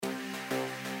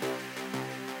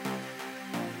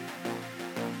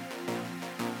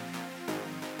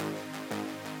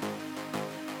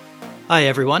Hi,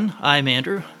 everyone. I'm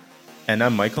Andrew. And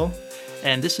I'm Michael.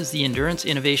 And this is the Endurance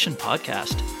Innovation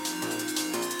Podcast.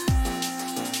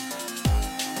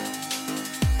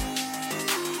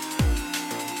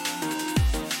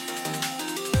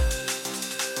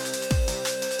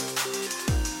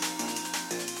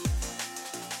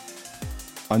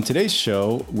 On today's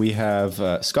show, we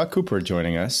have Scott Cooper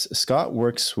joining us. Scott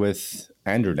works with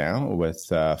Andrew now with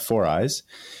 4eyes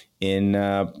in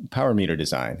power meter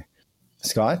design.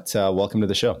 Scott, welcome to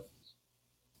the show.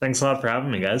 Thanks a lot for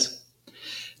having me, guys.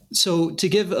 So to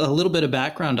give a little bit of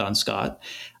background on Scott,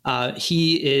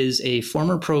 he is a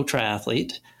former pro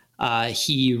triathlete.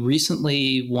 He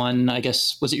recently won, I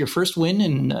guess, was it your first win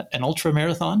in an ultra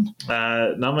marathon?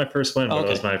 Not my first win, but it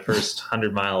was my first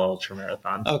 100-mile ultra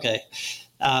marathon. Okay.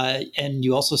 And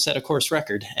you also set a course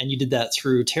record, and you did that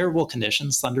through terrible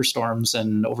conditions, thunderstorms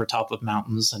and over top of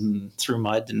mountains and through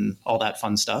mud and all that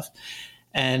fun stuff.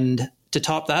 And to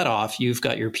top that off, you've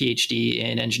got your PhD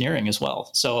in engineering as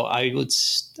well. So I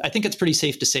think it's pretty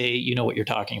safe to say you know what you're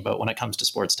talking about when it comes to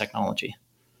sports technology.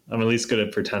 I'm at least good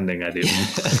at pretending I do.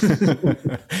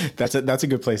 That's a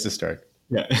good place to start.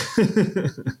 Yeah.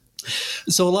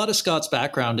 So a lot of Scott's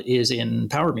background is in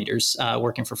power meters.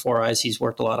 Working for 4eyes, he's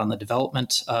worked a lot on the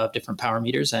development of different power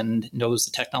meters and knows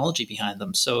the technology behind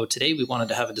them. So today we wanted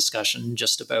to have a discussion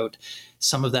just about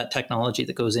some of that technology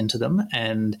that goes into them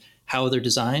and how they're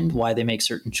designed, why they make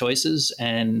certain choices,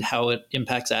 and how it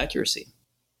impacts accuracy.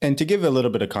 And to give a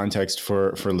little bit of context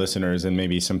for listeners and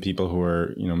maybe some people who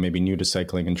are, maybe new to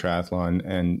cycling and triathlon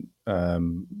and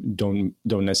don't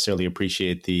necessarily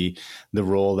appreciate the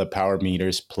role that power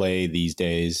meters play these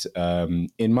days.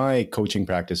 In my coaching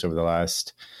practice over the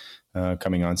last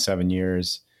coming on 7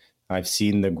 years, I've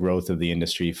seen the growth of the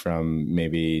industry from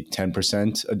maybe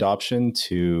 10% adoption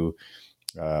to,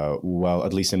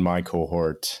 at least in my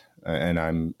cohort, and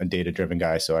I'm a data-driven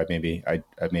guy, so I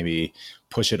maybe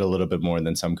push it a little bit more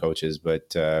than some coaches,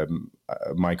 but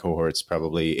my cohort's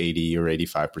probably 80 or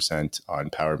 85%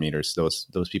 on power meters.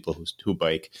 Those people who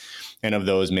bike, and of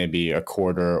those, maybe a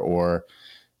quarter or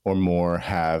more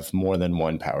have more than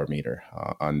one power meter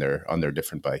on their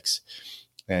different bikes.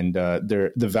 And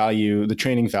the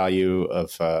training value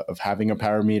of having a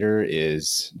power meter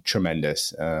is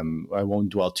tremendous. I won't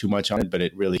dwell too much on it, but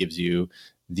it really gives you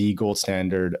the gold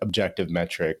standard objective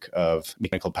metric of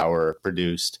mechanical power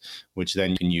produced, which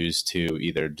then you can use to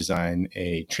either design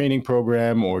a training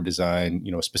program or design,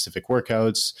 specific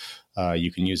workouts.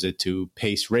 You can use it to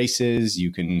pace races.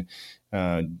 You can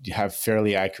have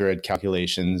fairly accurate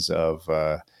calculations of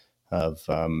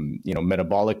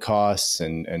metabolic costs,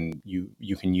 and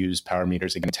you can use power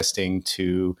meters again testing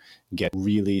to get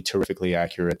really terrifically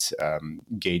accurate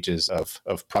gauges of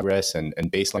progress and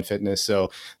baseline fitness. So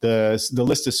the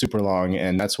list is super long,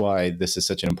 and that's why this is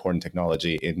such an important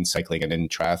technology in cycling and in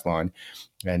triathlon.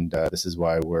 And this is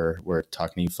why we're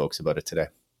talking to you folks about it today.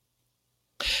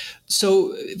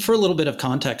 So for a little bit of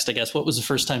context, I guess, what was the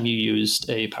first time you used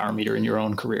a power meter in your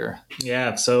own career?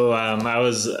 Yeah, so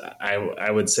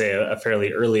I would say a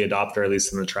fairly early adopter, at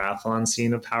least in the triathlon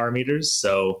scene, of power meters.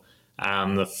 So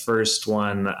the first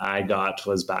one I got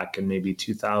was back in maybe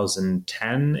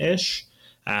 2010-ish.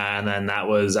 And then that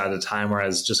was at a time where I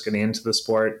was just getting into the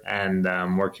sport and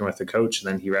working with a coach.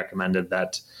 And then he recommended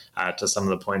that to some of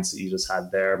the points that you just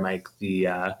had there, Mike, the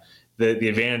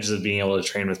advantages of being able to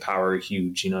train with power are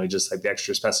huge. Just like the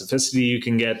extra specificity you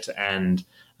can get and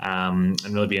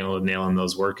really being able to nail in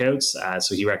those workouts.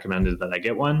 So he recommended that I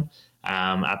get one.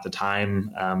 At the time,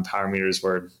 power meters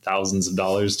were thousands of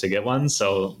dollars to get one.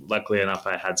 So luckily enough,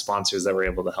 I had sponsors that were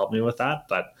able to help me with that.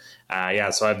 But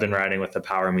so I've been riding with a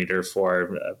power meter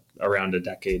for around a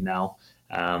decade now.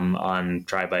 On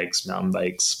tri bikes, mountain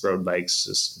bikes, road bikes,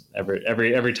 just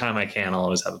every time I can, I'll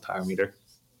always have a power meter.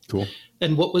 Cool.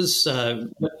 And what was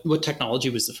what technology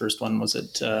was the first one? Was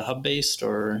it hub based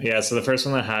or? Yeah, so the first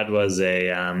one I had was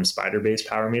a spider based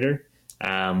power meter,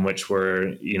 which were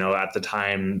at the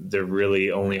time the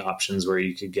really only options where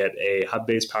you could get a hub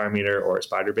based power meter or a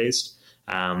spider based.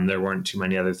 There weren't too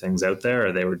many other things out there,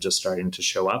 or they were just starting to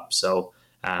show up. So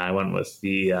I went with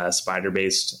the spider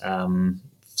based.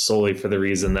 Solely for the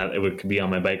reason that it could be on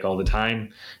my bike all the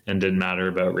time and didn't matter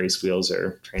about race wheels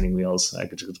or training wheels. I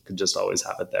could just always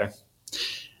have it there.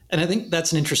 And I think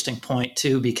that's an interesting point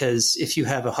too, because if you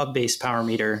have a hub-based power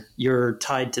meter, you're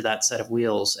tied to that set of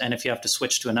wheels. And if you have to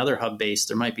switch to another hub-based,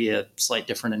 there might be a slight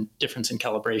difference in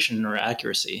calibration or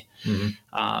accuracy.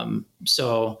 Mm-hmm.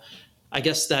 So I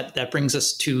guess that brings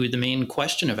us to the main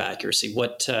question of accuracy.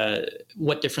 What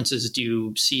differences do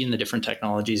you see in the different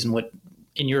technologies, and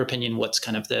in your opinion, what's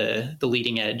kind of the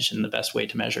leading edge and the best way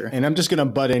to measure? And I'm just going to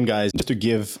butt in, guys, just to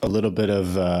give a little bit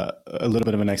of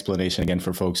an explanation again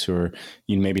for folks who are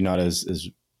maybe not as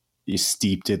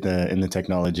steeped in the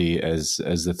technology as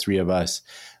the three of us.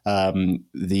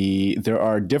 There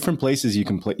are different places you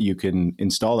can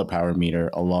install a power meter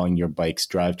along your bike's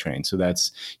drivetrain. So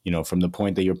that's from the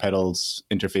point that your pedals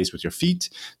interface with your feet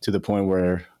to the point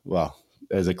where, well,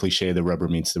 as a cliche, the rubber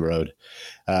meets the road.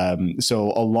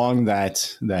 So along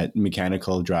that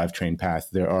mechanical drivetrain path,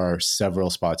 there are several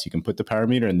spots you can put the power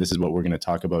meter, and this is what we're going to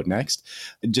talk about next.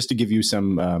 Just to give you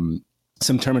some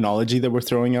terminology that we're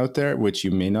throwing out there, which you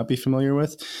may not be familiar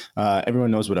with.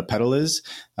 Everyone knows what a pedal is.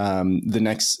 The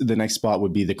next spot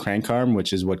would be the crank arm,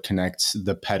 which is what connects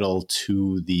the pedal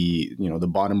to the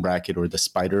bottom bracket or the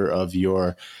spider of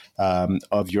your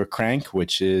crank,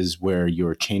 which is where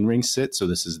your chain rings sit. So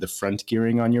this is the front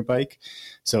gearing on your bike.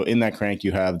 So in that crank,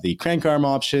 you have the crank arm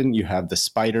option. You have the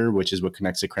spider, which is what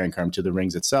connects the crank arm to the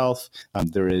rings itself.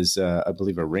 There is, I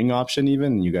believe, a ring option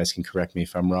even. And you guys can correct me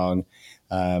if I'm wrong.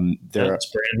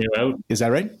 It's brand new out. Is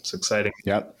that right? It's exciting.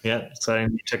 Yep. Yeah, exciting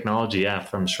new technology. Yeah,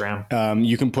 from SRAM.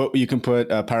 You can put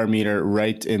a power meter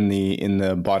right in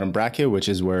the bottom bracket, which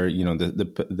is where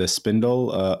the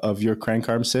spindle of your crank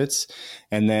arm sits,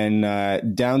 and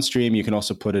then downstream you can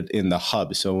also put it in the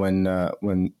hub. So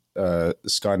when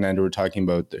Scott and Andrew were talking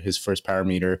about his first power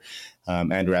meter,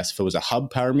 Andrew asked if it was a hub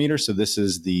power meter. So this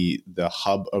is the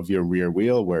hub of your rear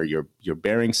wheel where your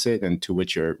bearings sit and to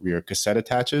which your rear cassette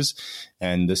attaches.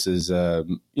 And this is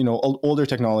older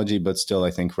technology, but still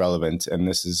I think relevant. And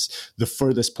this is the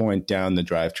furthest point down the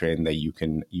drivetrain that you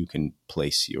can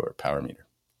place your power meter.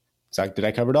 Zach, did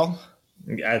I cover it all?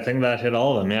 I think that hit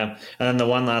all of them, yeah. And then the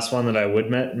one last one that I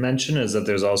would mention is that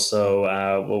there's also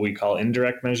what we call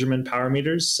indirect measurement power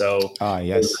meters. So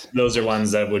yes, those are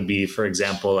ones that would be, for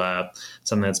example,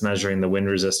 something that's measuring the wind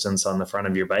resistance on the front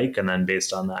of your bike. And then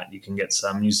based on that, you can use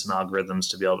some algorithms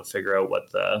to be able to figure out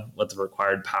what the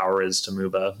required power is to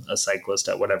move a cyclist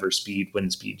at whatever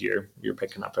wind speed you're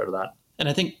picking up out of that. And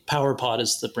I think PowerPod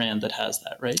is the brand that has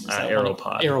that, right?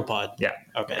 Aeropod. Aeropod. Yeah.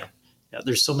 Okay. Yeah,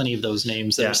 there's so many of those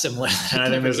names that are similar. And I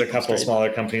think there's a couple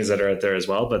smaller companies that are out there as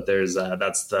well, but there's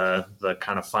that's the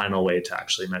kind of final way to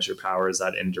actually measure power is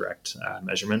that indirect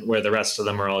measurement, where the rest of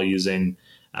them are all using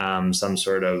some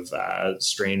sort of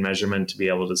strain measurement to be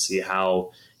able to see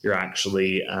how you're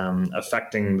actually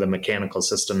affecting the mechanical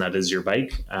system that is your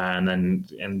bike, and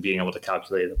being able to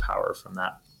calculate the power from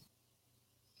that.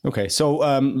 Okay,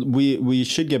 so we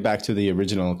should get back to the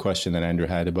original question that Andrew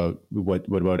had about what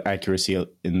about accuracy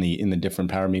in the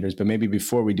different power meters. But maybe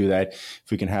before we do that,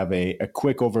 if we can have a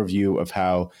quick overview of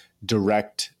how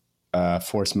direct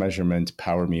force measurement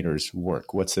power meters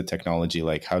work. What's the technology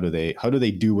like? How do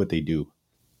they do what they do?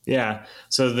 Yeah.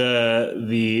 So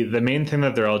the main thing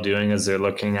that they're all doing is they're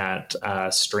looking at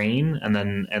strain and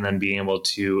then being able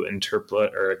to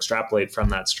interpolate or extrapolate from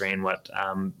that strain what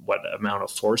amount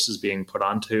of force is being put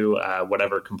onto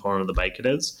whatever component of the bike it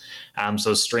is.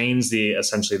 So strain's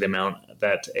essentially the amount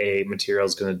that a material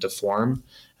is going to deform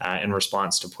in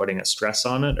response to putting a stress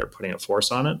on it or putting a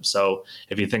force on it. So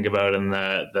if you think about in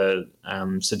the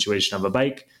situation of a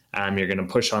bike, you're going to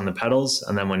push on the pedals,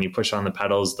 and then when you push on the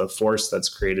pedals, the force that's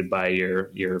created by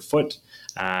your foot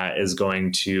is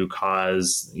going to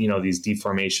cause these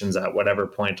deformations at whatever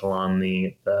point along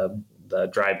the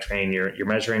drivetrain you're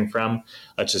measuring from.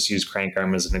 Let's just use crank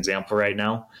arm as an example right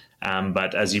now.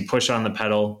 But as you push on the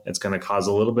pedal, it's going to cause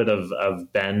a little bit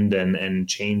of bend and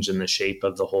change in the shape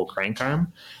of the whole crank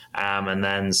arm. And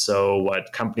then so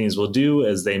what companies will do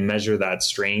is they measure that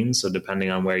strain. So depending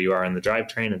on where you are in the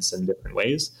drivetrain, it's in different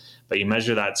ways. But you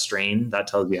measure that strain, that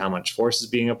tells you how much force is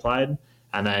being applied.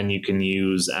 And then you can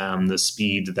use the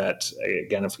speed that,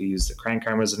 again, if we use the crank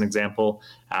arm as an example,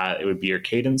 it would be your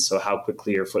cadence. So how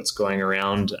quickly your foot's going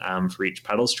around for each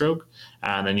pedal stroke.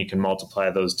 And then you can multiply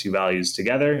those two values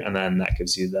together. And then that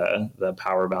gives you the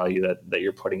power value that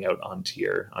you're putting out onto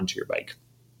your bike.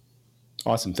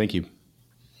 Awesome. Thank you.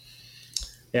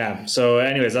 Yeah. So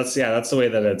anyways, that's the way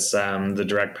that it's the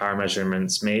direct power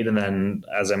measurements made. And then,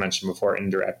 as I mentioned before,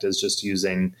 indirect is just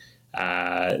using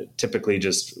typically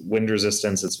just wind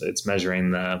resistance. It's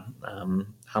measuring the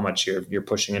how much you're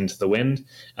pushing into the wind,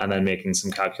 and then making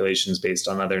some calculations based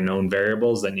on other known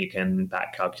variables. Then you can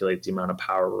back calculate the amount of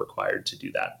power required to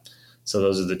do that. So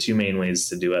those are the two main ways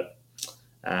to do it.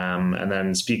 And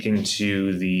then speaking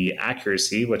to the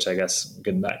accuracy, which I guess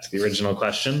getting back to the original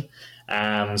question.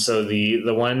 So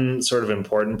the one sort of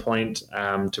important point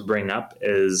to bring up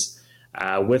is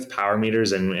with power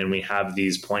meters, and we have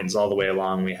these points all the way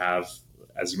along. We have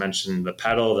as you mentioned, the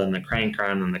pedal, then the crank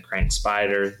arm, then the crank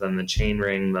spider, then the chain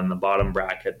ring, then the bottom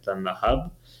bracket, then the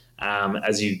hub.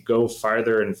 As you go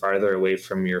farther and farther away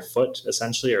from your foot,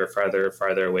 essentially, or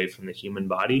farther away from the human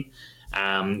body,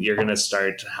 you're going to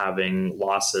start having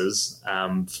losses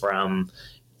from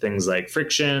things like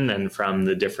friction and from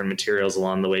the different materials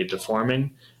along the way deforming.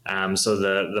 So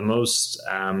the most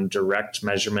direct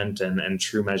measurement and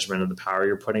true measurement of the power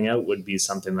you're putting out would be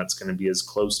something that's going to be as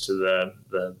close to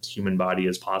the human body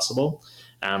as possible.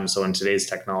 So in today's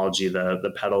technology,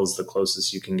 the pedal is the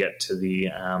closest you can get to the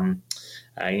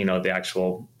the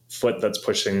actual foot that's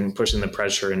pushing the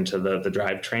pressure into the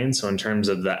drivetrain. So in terms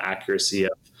of the accuracy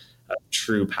of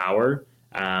true power,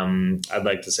 I'd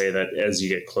like to say that as you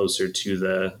get closer to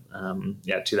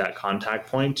to that contact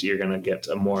point, you're going to get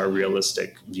a more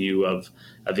realistic view of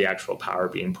the actual power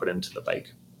being put into the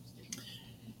bike.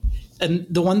 And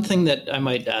the one thing that I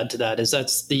might add to that is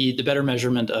that's the better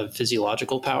measurement of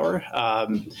physiological power.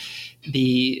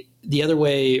 The other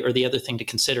way, or the other thing to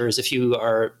consider, is if you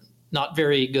are not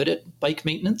very good at bike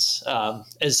maintenance,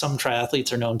 as some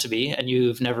triathletes are known to be, and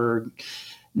you've never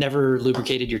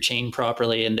lubricated your chain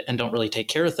properly and don't really take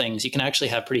care of things, you can actually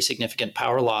have pretty significant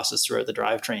power losses throughout the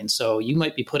drivetrain. So you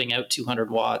might be putting out 200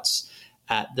 watts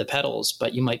at the pedals,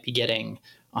 but you might be getting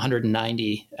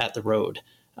 190 at the road.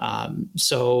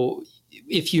 So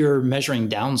if you're measuring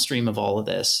downstream of all of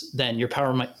this, then your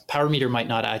power meter might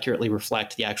not accurately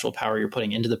reflect the actual power you're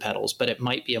putting into the pedals, but it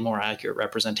might be a more accurate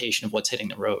representation of what's hitting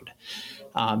the road.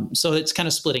 So it's kind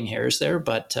of splitting hairs there,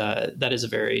 but that is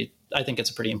I think it's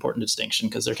a pretty important distinction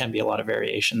because there can be a lot of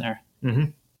variation there.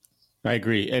 Mm-hmm. I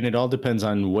agree. And it all depends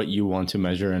on what you want to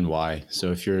measure and why.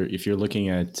 So if you're looking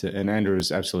at, and Andrew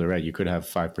is absolutely right, you could have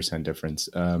 5% difference.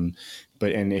 And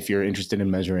if you're interested in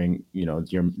measuring,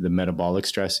 the metabolic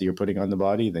stress that you're putting on the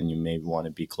body, then you may want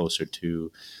to be closer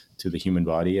to the human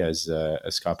body, as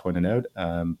Scott pointed out.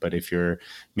 But if you're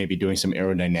maybe doing some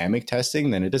aerodynamic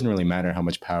testing, then it doesn't really matter how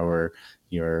much power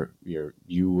you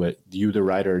the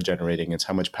rider are generating. It's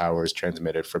how much power is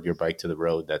transmitted from your bike to the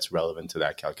road that's relevant to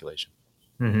that calculation.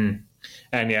 Mm-hmm.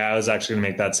 And I was actually going to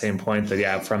make that same point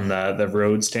that, from the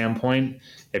road standpoint,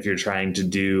 if you're trying to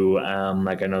do, I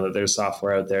know that there's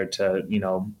software out there to,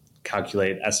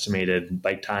 calculate estimated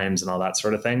bike times and all that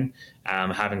sort of thing.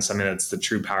 Having something that's the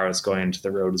true power that's going into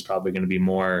the road is probably going to be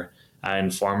more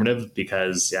informative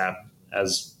because,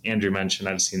 as Andrew mentioned,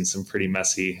 I've seen some pretty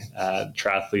messy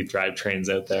triathlete drivetrains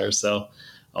out there. So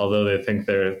although they think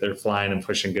they're flying and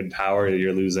pushing good power,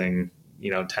 you're losing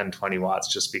 10, 20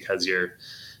 watts just because your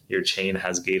chain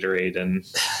has Gatorade and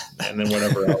then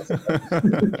whatever else.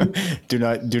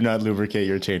 Do not lubricate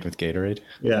your chain with Gatorade.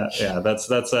 Yeah,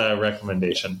 that's a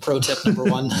recommendation. Pro tip number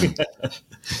 1.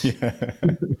 Yeah.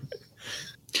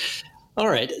 All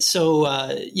right. So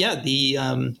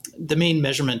the main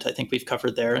measurement I think we've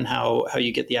covered there, and how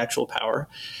you get the actual power.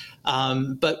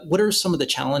 But what are some of the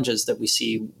challenges that we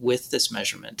see with this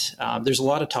measurement? There's a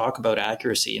lot of talk about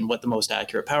accuracy and what the most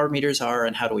accurate power meters are,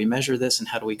 and how do we measure this, and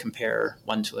how do we compare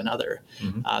one to another?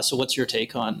 Mm-hmm. So what's your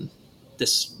take on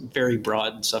this very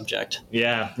broad subject?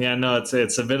 No,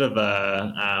 it's a bit of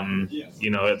a,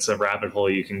 it's a rabbit hole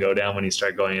you can go down when you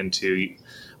start going into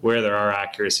where there are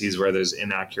accuracies, where there's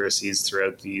inaccuracies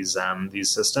throughout these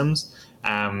systems.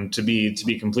 To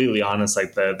be completely honest,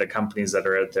 like the companies that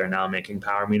are out there now making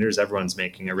power meters, everyone's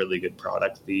making a really good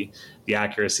product. The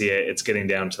accuracy, it's getting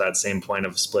down to that same point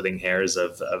of splitting hairs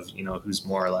of who's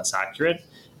more or less accurate.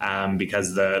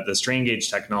 Because the strain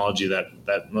gauge technology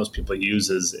that most people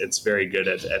use it's very good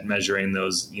at measuring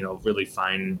those really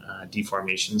fine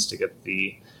deformations to get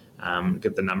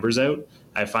the numbers out.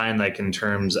 I find like in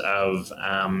terms of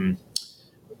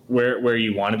where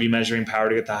you want to be measuring power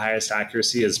to get the highest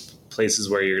accuracy is places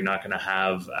where you're not going to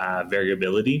have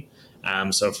variability.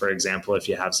 So for example, if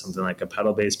you have something like a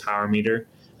pedal-based power meter,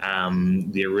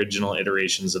 the original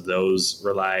iterations of those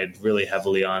relied really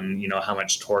heavily on how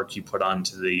much torque you put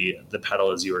onto the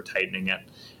pedal as you were tightening it.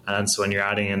 And so when you're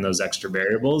adding in those extra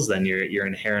variables, then you're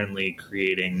inherently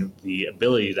creating the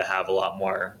ability to have a lot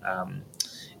more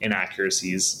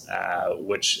inaccuracies,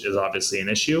 which is obviously an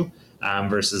issue,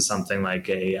 versus something like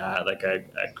a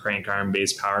crank arm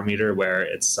based power meter, where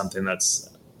it's something that's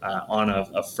on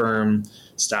a firm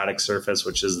static surface,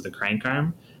 which is the crank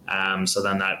arm. So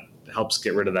then that helps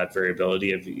get rid of that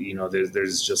variability of,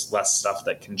 there's just less stuff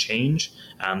that can change.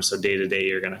 So day to day,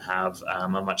 you're going to have a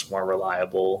much more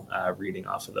reliable reading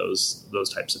off of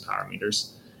those types of power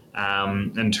meters.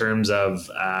 In terms of,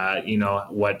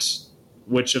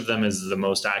 which of them is the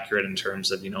most accurate in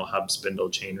terms of, hub, spindle,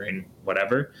 chain ring,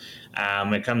 whatever.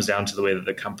 It comes down to the way that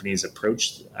the companies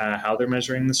approach how they're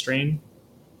measuring the strain.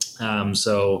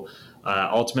 So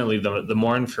ultimately, the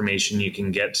more information you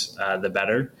can get, the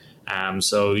better.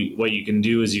 So what you can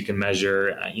do is you can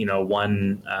measure,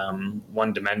 one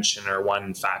dimension or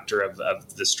one factor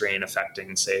of the strain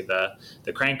affecting, say,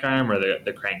 the crank arm or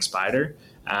the crank spider.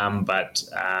 But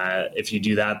if you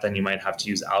do that, then you might have to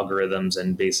use algorithms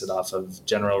and base it off of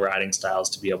general riding styles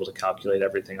to be able to calculate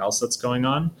everything else that's going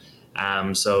on.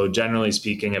 So generally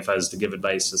speaking, if I was to give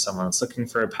advice to someone that's looking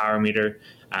for a power meter,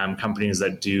 companies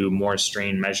that do more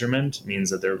strain measurement means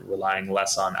that they're relying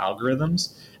less on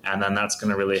algorithms. And then that's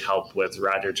going to really help with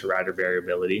rider to rider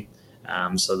variability.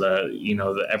 So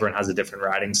everyone has a different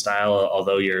riding style,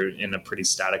 although you're in a pretty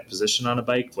static position on a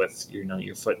bike with,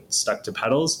 your foot stuck to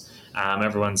pedals.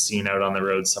 Everyone's seen out on the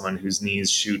road someone whose knees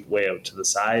shoot way out to the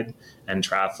side. And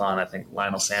triathlon, I think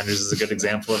Lionel Sanders is a good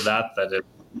example of that.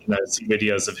 I see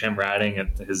videos of him riding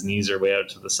and his knees are way out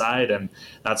to the side, and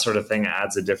that sort of thing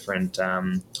adds a different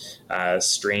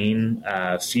strain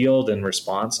field and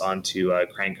response onto a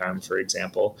crank arm, for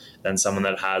example, than someone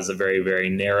that has a very, very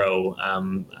narrow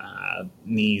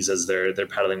knees as they're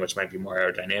pedaling, which might be more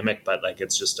aerodynamic, but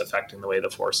it's just affecting the way the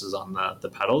force is on the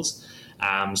pedals.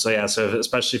 So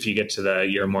especially if you get to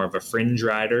you're more of a fringe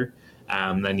rider,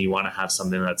 then you want to have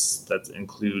something that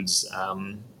includes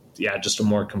just a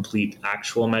more complete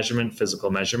actual measurement, physical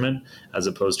measurement, as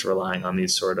opposed to relying on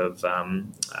these sort of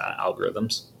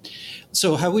algorithms.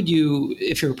 So how would you,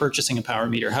 if you're purchasing a power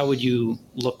meter, how would you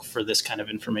look for this kind of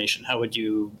information? How would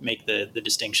you make the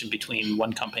distinction between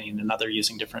one company and another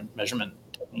using different measurement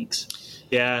techniques?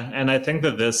 Yeah, and I think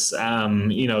that this,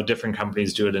 different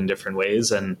companies do it in different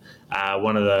ways. And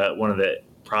one of the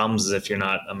problems is if you're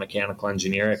not a mechanical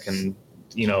engineer, it can,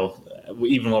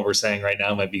 even what we're saying right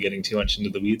now might be getting too much into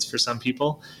the weeds for some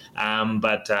people.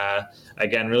 But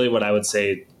again, really what I would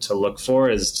say to look for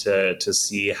is to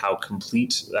see how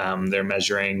complete they're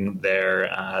measuring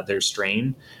their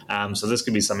strain. So this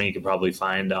could be something you could probably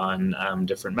find on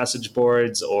different message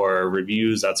boards or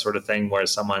reviews, that sort of thing, where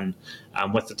someone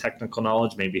with the technical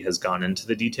knowledge maybe has gone into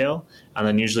the detail. And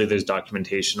then usually there's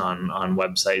documentation on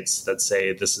websites that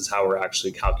say this is how we're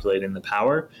actually calculating the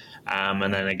power.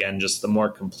 And then again, just the more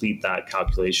complete that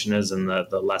calculation is and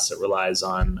the less it relies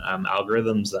on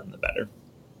algorithms, then the better.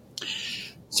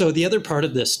 So the other part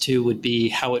of this too would be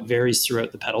how it varies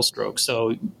throughout the pedal stroke.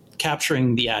 So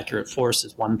capturing the accurate force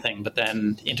is one thing, but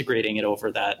then integrating it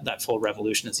over that full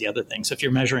revolution is the other thing. So if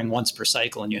you're measuring once per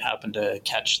cycle and you happen to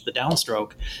catch the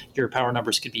downstroke, your power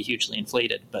numbers could be hugely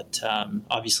inflated. But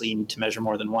obviously you need to measure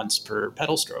more than once per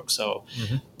pedal stroke. So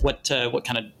what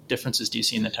kind of differences do you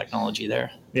see in the technology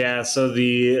there? Yeah, so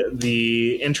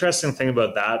the interesting thing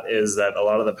about that is that a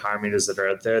lot of the power meters that are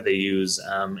out there, they use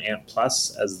ANT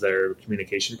Plus as their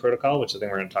communication protocol, which I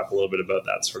think we're going to talk a little bit about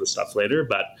that sort of stuff later.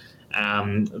 But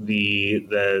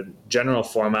the general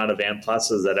format of ANT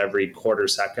Plus is that every quarter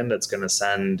second it's going to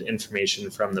send information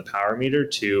from the power meter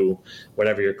to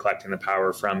whatever you're collecting the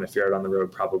power from. If you're out on the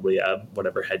road, probably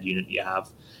whatever head unit you have.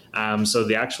 So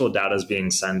the actual data is being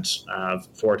sent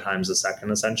 4 times a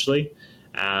second, essentially.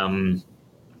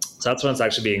 So that's when it's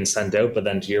actually being sent out. But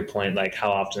then to your point,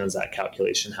 how often is that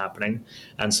calculation happening?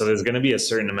 And so there's going to be a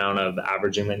certain amount of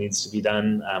averaging that needs to be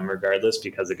done regardless,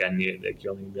 because again, you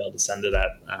only be able to send it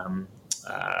at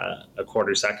a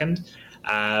quarter second.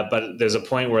 But there's a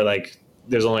point where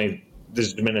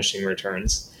there's diminishing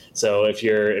returns. So if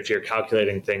you're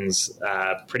calculating things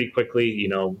pretty quickly,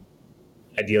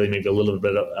 ideally maybe a little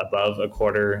bit above a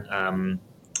quarter,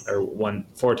 or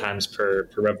 4 times per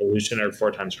revolution, or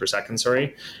 4 times per second,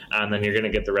 sorry, then you're going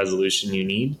to get the resolution you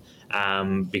need,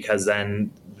 because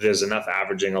then there's enough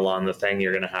averaging along the thing.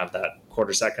 You're going to have that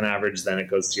quarter second average, then it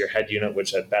goes to your head unit,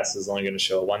 which at best is only going to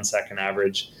show a 1 second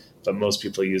average, but most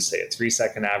people use, say, a 3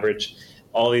 second average.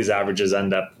 All these averages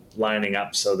end up lining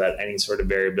up so that any sort of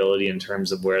variability in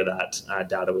terms of where that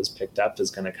data was picked up is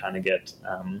going to kind of get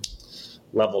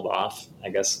leveled off, I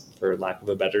guess, for lack of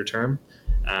a better term.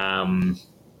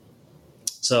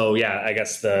 So yeah, I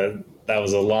guess that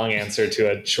was a long answer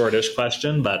to a shortish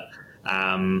question, but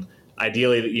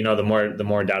ideally, the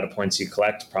more data points you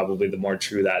collect, probably the more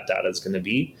true that data is going to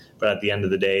be. But at the end of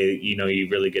the day, you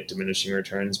really get diminishing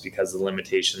returns because of the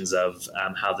limitations of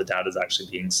how the data is actually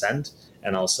being sent,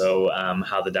 and also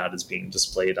how the data is being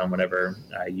displayed on whatever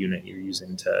unit you're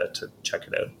using to check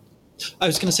it out. I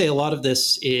was going to say a lot of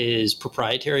this is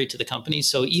proprietary to the company.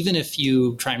 So even if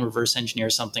you try and reverse engineer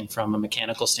something from a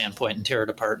mechanical standpoint and tear it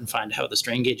apart and find how the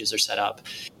strain gauges are set up,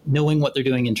 knowing what they're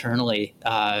doing internally,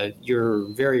 you're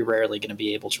very rarely going to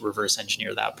be able to reverse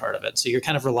engineer that part of it. So you're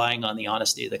kind of relying on the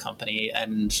honesty of the company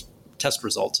and test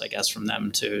results, I guess, from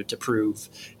them to prove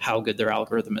how good their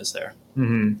algorithm is there.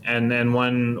 Mm-hmm. And then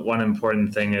one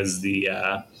important thing is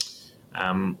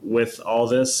With all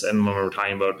this, and when we're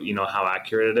talking about, how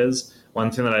accurate it is, one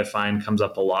thing that I find comes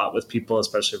up a lot with people,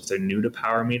 especially if they're new to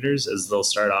power meters, is they'll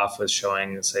start off with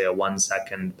showing, say, a 1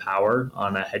 second power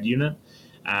on a head unit.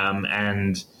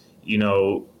 And,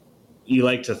 you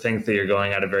like to think that you're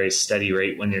going at a very steady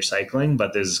rate when you're cycling,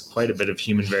 but there's quite a bit of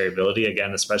human variability,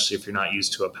 again, especially if you're not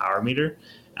used to a power meter.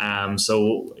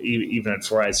 So even at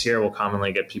 4eyes here, we'll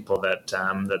commonly get people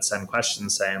that send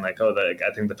questions saying like, I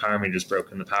think the power meter is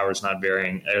broken. The power is not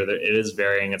varying, or it is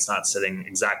varying. It's not sitting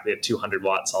exactly at 200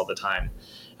 watts all the time.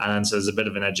 And so there's a bit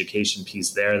of an education piece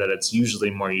there that it's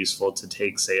usually more useful to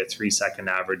take, say, a 3 second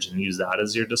average and use that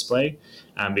as your display,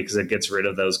 because it gets rid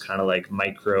of those kind of like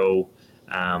micro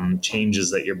changes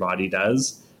that your body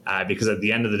does. Because at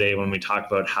the end of the day, when we talk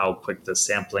about how quick the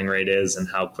sampling rate is and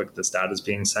how quick this data is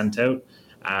being sent out,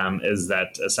 is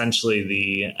that essentially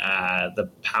the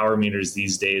power meters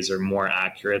these days are more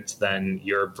accurate than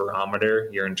your barometer,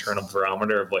 your internal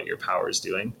barometer of what your power is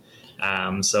doing.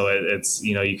 So it's,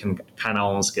 you can kind of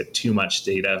almost get too much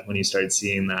data when you start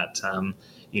seeing that,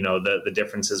 the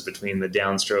differences between the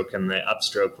downstroke and the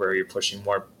upstroke, where you're pushing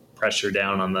more pressure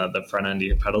down on the front end of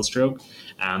your pedal stroke.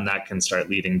 That can start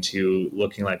leading to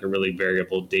looking like a really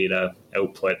variable data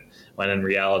output, when in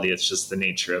reality, it's just the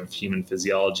nature of human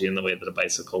physiology and the way that a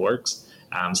bicycle works.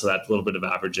 So that little bit of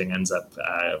averaging ends up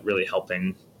really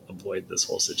helping avoid this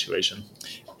whole situation.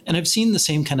 And I've seen the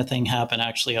same kind of thing happen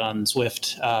actually on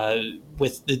Zwift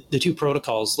with the two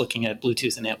protocols looking at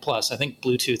Bluetooth and ANT+. I think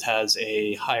Bluetooth has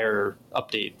a higher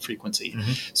update frequency.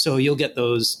 Mm-hmm. So you'll get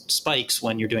those spikes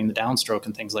when you're doing the downstroke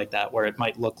and things like that, where it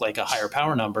might look like a higher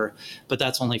power number, but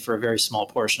that's only for a very small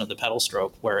portion of the pedal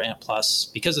stroke, where ANT+,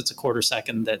 because it's a quarter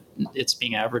second that it's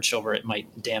being averaged over, it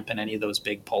might dampen any of those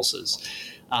big pulses.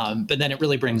 But then it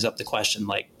really brings up the question,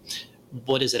 like,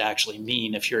 what does it actually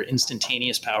mean if your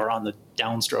instantaneous power on the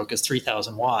downstroke is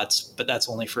 3,000 watts, but that's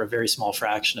only for a very small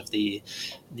fraction of the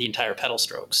entire pedal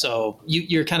stroke? So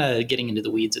you're kind of getting into the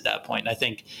weeds at that point. And I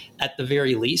think at the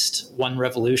very least, 1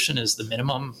 revolution is the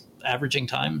minimum averaging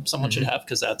time someone should have,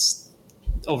 because that's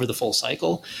over the full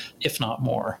cycle, if not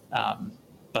more.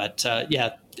 But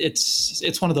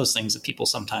it's one of those things that people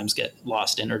sometimes get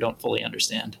lost in or don't fully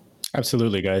understand.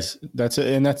 Absolutely, guys.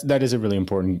 That is a really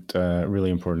important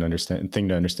thing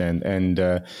to understand,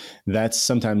 and that's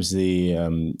sometimes the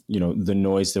the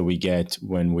noise that we get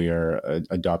when we are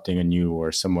adopting a new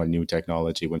or somewhat new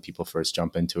technology. When people first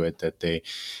jump into it, that they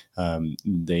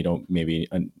don't maybe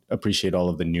appreciate all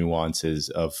of the nuances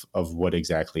of what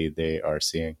exactly they are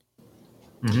seeing.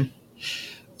 Mm-hmm.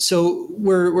 So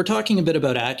we're talking a bit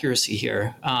about accuracy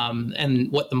here,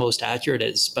 and what the most accurate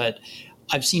is, but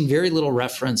I've seen very little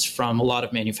reference from a lot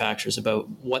of manufacturers about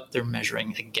what they're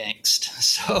measuring against.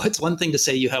 So it's one thing to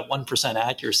say you have 1%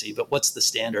 accuracy, but what's the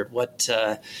standard? What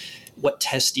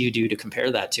test do you do to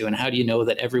compare that to? And how do you know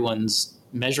that everyone's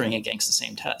measuring against the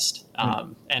same test?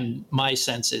 And my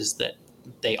sense is that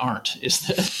they aren't, is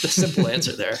the simple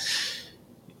answer there.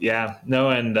 Yeah, no,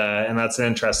 and that's an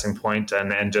interesting point,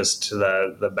 and just to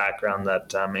the background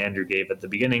that Andrew gave at the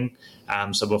beginning.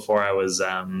 So before I was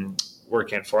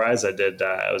working at 4eyes,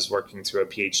 I was working through a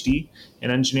PhD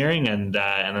in engineering, and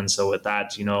then so with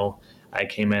that, I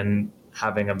came in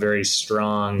having a very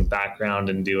strong background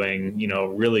in doing,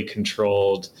 really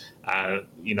controlled,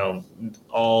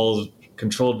 all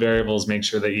controlled variables, make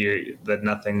sure that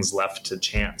nothing's left to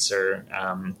chance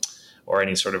or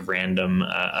any sort of random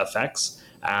effects.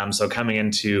 So coming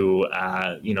into,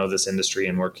 this industry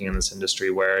and working in this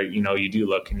industry where, you do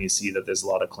look and you see that there's a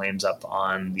lot of claims up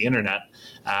on the internet.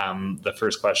 The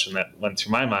first question that went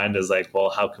through my mind is like, well,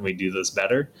 how can we do this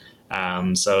better?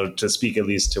 So to speak at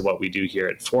least to what we do here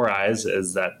at 4eyes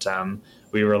is that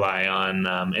we rely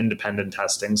on independent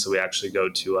testing. So we actually go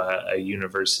to a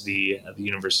university, the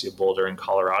University of Boulder in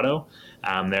Colorado.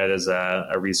 There's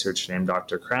a researcher named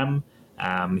Dr. Krem.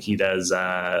 He does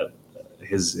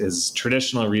his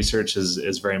traditional research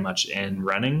is very much in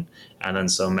running, and then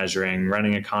so measuring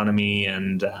running economy,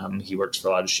 and he works for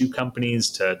a lot of shoe companies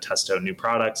to test out new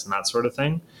products and that sort of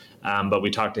thing. But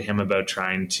we talked to him about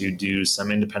trying to do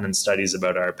some independent studies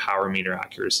about our power meter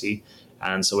accuracy.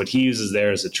 And so what he uses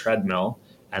there is a treadmill.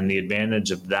 And the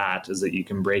advantage of that is that you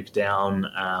can break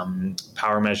down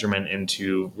power measurement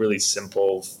into really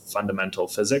simple fundamental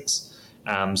physics.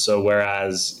 So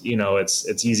whereas,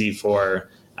 it's easy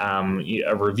for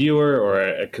a reviewer or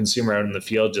a consumer out in the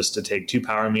field just to take 2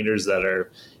 power meters that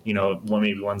are,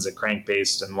 maybe one's a crank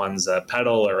based and one's a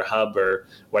pedal or a hub or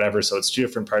whatever. So it's 2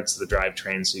 different parts of the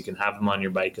drivetrain. So you can have them on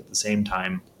your bike at the same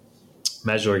time.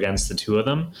 measure against the two of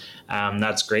them.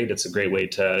 That's great. It's a great way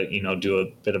to, do a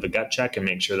bit of a gut check and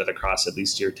make sure that across at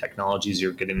least your technologies,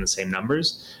 you're getting the same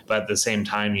numbers. But at the same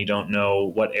time, you don't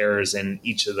know what errors in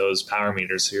each of those power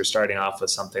meters. So you're starting off with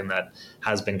something that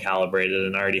has been calibrated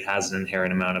and already has an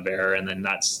inherent amount of error, and then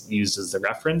that's used as the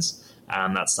reference.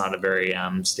 That's not a very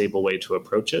stable way to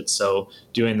approach it. So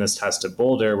doing this test at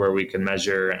Boulder, where we can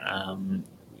measure,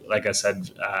 like I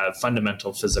said,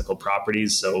 fundamental physical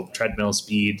properties, so treadmill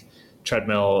speed,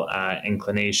 treadmill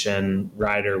inclination,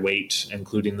 rider weight,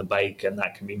 including the bike, and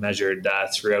that can be measured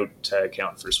throughout to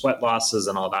account for sweat losses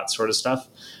and all that sort of stuff.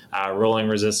 Rolling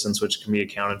resistance, which can be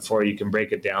accounted for. You can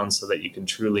break it down so that you can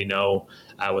truly know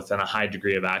within a high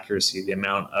degree of accuracy the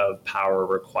amount of power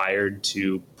required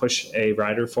to push a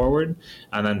rider forward.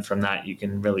 And then from that, you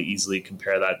can really easily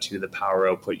compare that to the power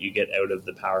output you get out of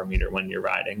the power meter when you're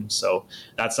riding. So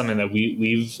that's something that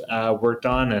we've worked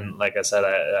on. And like I said,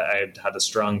 I had a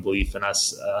strong belief in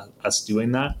us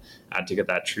doing that to get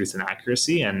that truth and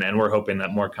accuracy. And we're hoping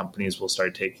that more companies will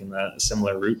start taking the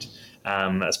similar route,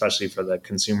 especially for the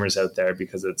consumers out there,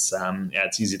 because it's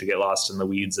easy to get lost in the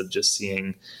weeds of just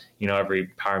seeing, every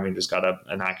power meter's got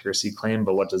an accuracy claim,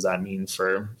 but what does that mean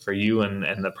for you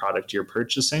and the product you're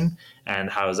purchasing, and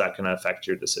how is that going to affect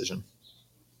your decision?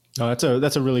 Oh,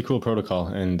 that's a really cool protocol,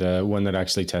 and one that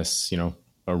actually tests,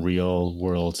 a real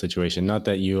world situation. Not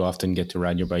that you often get to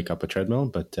ride your bike up a treadmill,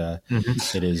 but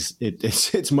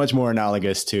it's much more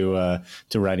analogous to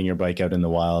riding your bike out in the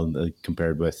wild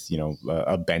compared with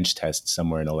a bench test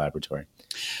somewhere in a laboratory.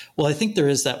 Well, I think there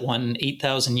is that one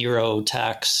 8,000 euro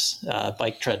tax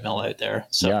bike treadmill out there.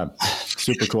 So. Yeah,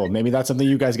 super cool. Maybe that's something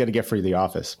you guys got to get for the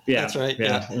office. Yeah, that's right.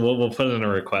 Yeah. We'll put in a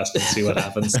request and see what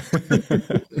happens.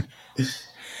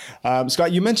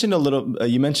 Scott, you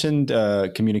mentioned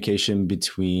communication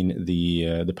between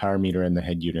the power meter and the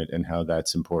head unit, and how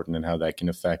that's important and how that can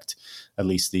affect at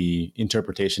least the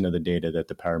interpretation of the data that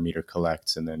the power meter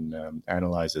collects and then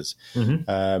analyzes.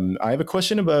 Mm-hmm. I have a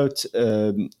question about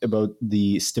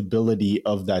the stability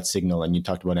of that signal, and you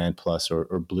talked about ANT+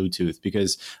 or Bluetooth,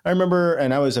 because I remember,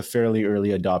 and I was a fairly early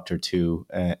adopter too,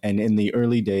 and in the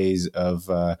early days of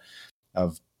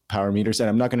power meters, and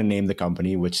I'm not going to name the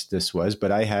company which this was, but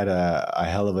I had a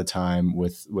hell of a time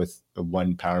with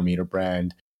one power meter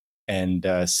brand and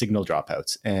signal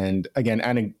dropouts. And again,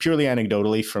 purely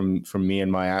anecdotally from me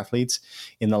and my athletes,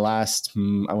 in the last,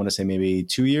 I want to say maybe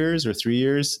 2 years or 3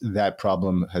 years, that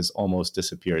problem has almost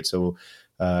disappeared. So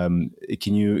can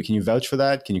you vouch for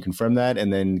that? Can you confirm that?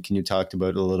 And then can you talk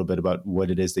about a little bit about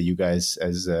what it is that you guys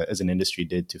as an industry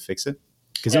did to fix it?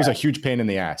 Because it was a huge pain in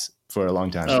the ass for a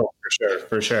long time. Oh,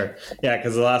 for sure. Yeah,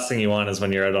 because the last thing you want is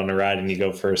when you're out on a ride and you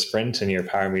go for a sprint and your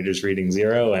power meter's reading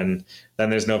 0, and then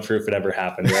there's no proof it ever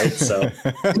happened, right? So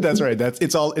that's right.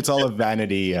 It's all a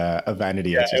vanity. Yeah,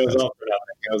 exercise. It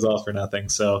was all for nothing.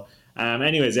 So,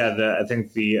 anyways, I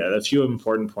think a few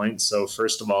important points. So,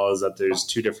 first of all, is that there's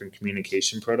 2 different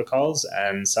communication protocols,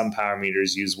 and some power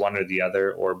meters use one or the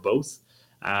other or both.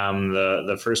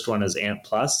 The first one is ANT+,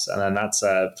 and then that's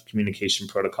a communication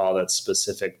protocol that's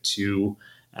specific to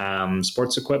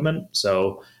sports equipment.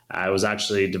 So it was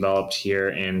actually developed here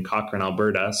in Cochrane,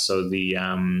 Alberta. So the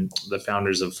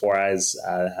founders of Four Eyes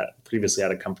previously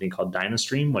had a company called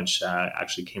Dynastream, which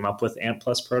actually came up with ANT+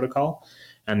 protocol.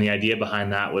 And the idea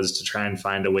behind that was to try and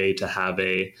find a way to have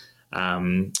a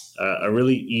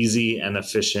really easy and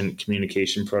efficient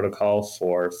communication protocol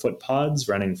for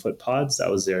running foot pods.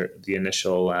 That was the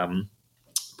initial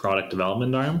product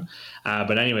development arm.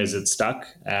 But anyways, it stuck.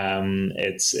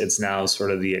 It's now sort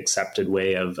of the accepted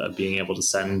way of being able to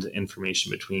send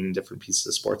information between different pieces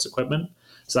of sports equipment.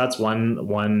 So that's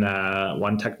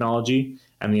one technology.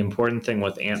 And the important thing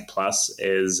with ANT+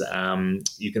 is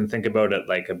you can think about it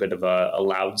like a bit of a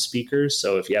loudspeaker.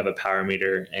 So if you have a power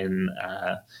meter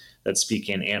that's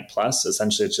speaking ANT+,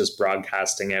 essentially it's just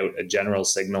broadcasting out a general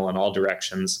signal in all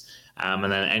directions.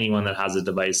 And then anyone that has a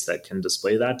device that can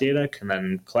display that data can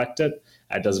then collect it.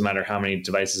 It doesn't matter how many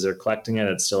devices are collecting it,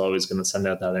 it's still always going to send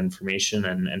out that information,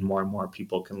 and more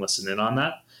people can listen in on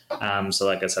that. So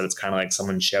like I said, it's kind of like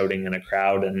someone shouting in a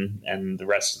crowd, and the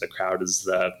rest of the crowd is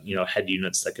the head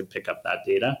units that could pick up that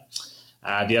data.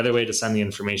 The other way to send the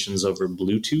information is over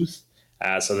Bluetooth.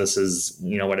 So this is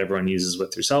what everyone uses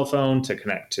with their cell phone to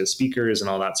connect to speakers and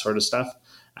all that sort of stuff.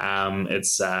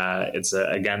 It's a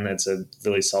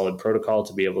really solid protocol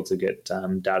to be able to get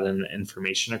data and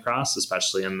information across,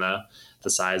 especially in the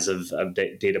size of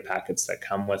data packets that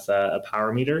come with a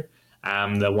power meter.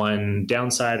 The one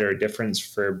downside or difference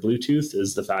for Bluetooth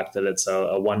is the fact that it's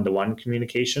a one-to-one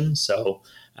communication. So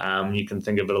you can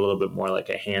think of it a little bit more like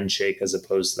a handshake as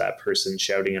opposed to that person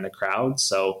shouting in a crowd.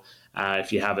 So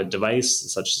If you have a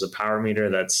device such as a power meter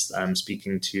that's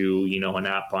speaking to, an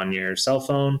app on your cell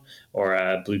phone or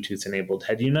a Bluetooth enabled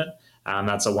head unit,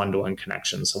 that's a one-to-one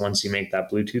connection. So once you make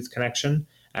that Bluetooth connection,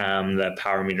 the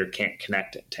power meter can't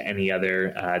connect to any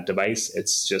other device.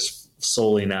 It's just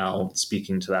solely now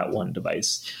speaking to that one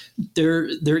device. There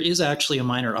is actually a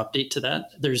minor update to that.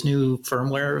 There's new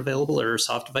firmware available or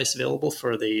soft device available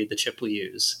for the chip we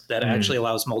use that actually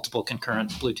allows multiple concurrent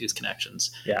Bluetooth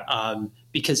connections. Yeah.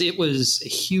 Because it was a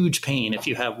huge pain. If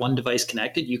you have one device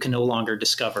connected, you can no longer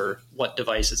discover what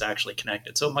device is actually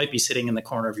connected. So it might be sitting in the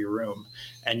corner of your room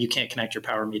and you can't connect your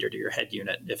power meter to your head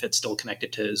unit if it's still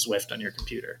connected to Zwift on your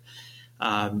computer.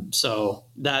 So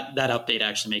that update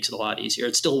actually makes it a lot easier.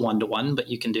 It's still one-to-one, but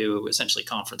you can do essentially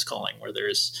conference calling where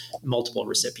there's multiple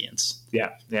recipients.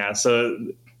 Yeah. So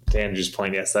to Andrew's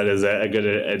point, yes, that is a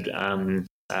good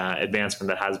advancement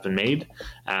that has been made.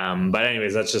 But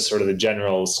anyways, that's just sort of the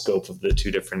general scope of the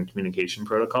two different communication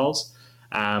protocols.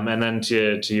 And then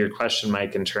to your question,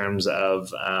 Mike, in terms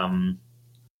of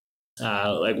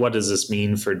what does this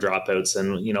mean for dropouts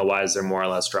and, why is there more or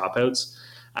less dropouts?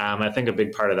 I think a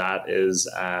big part of that is,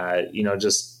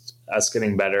 just us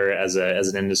getting better as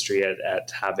an industry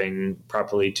at having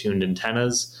properly tuned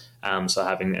antennas. So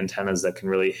having antennas that can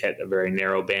really hit a very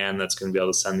narrow band that's going to be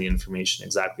able to send the information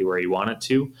exactly where you want it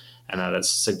to, and at a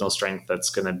signal strength that's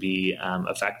going to be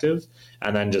effective,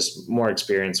 and then just more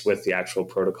experience with the actual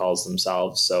protocols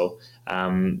themselves. So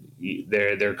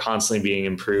they're constantly being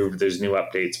improved. There's new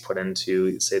updates put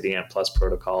into, say, the ANT+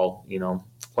 protocol,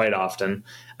 quite often.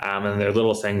 And there are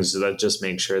little things that just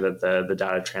make sure that the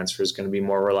data transfer is going to be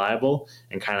more reliable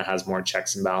and kind of has more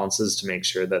checks and balances to make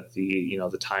sure that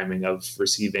the timing of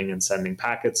receiving and sending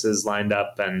packets is lined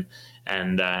up,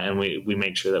 and we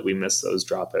make sure that we miss those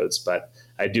dropouts. But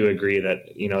I do agree that,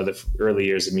 the early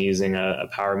years of me using a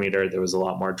power meter, there was a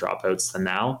lot more dropouts than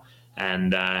now.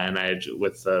 And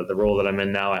with the role that I'm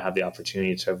in now, I have the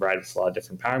opportunity to ride with a lot of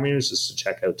different power meters just to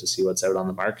check out to see what's out on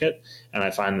the market. And I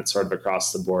find that sort of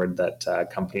across the board that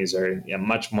companies are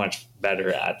much, much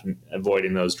better at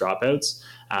avoiding those dropouts.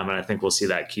 And I think we'll see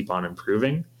that keep on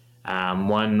improving.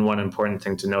 One important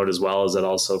thing to note as well is that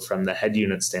also from the head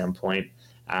unit standpoint,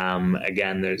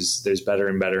 again, there's better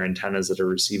and better antennas that are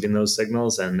receiving those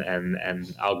signals and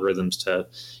algorithms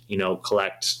to,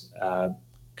 collect,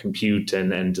 compute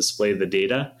and display the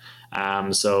data.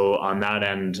 So on that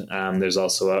end, there's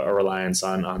also a reliance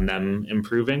on them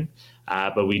improving.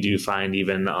 But we do find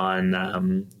even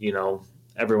on,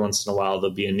 every once in a while,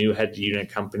 there'll be a new head unit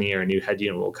company or a new head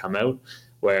unit will come out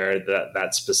where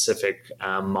that specific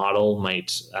model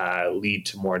might lead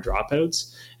to more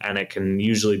dropouts. And it can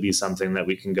usually be something that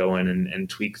we can go in and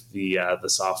tweak the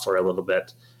software a little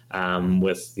bit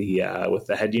with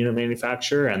the head unit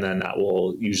manufacturer, and then that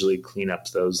will usually clean up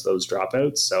those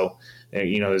dropouts. So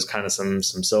there's kind of some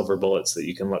silver bullets that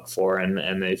you can look for,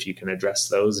 and if you can address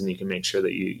those, and you can make sure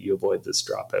that you avoid this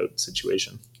dropout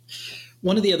situation.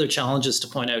 One of the other challenges to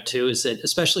point out too is that,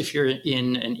 especially if you're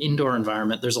in an indoor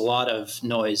environment, there's a lot of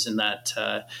noise in that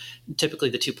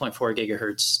typically the 2.4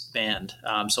 gigahertz band.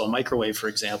 So a microwave, for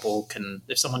example,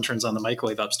 if someone turns on the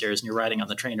microwave upstairs and you're riding on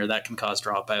the trainer, that can cause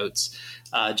dropouts.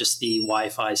 Just the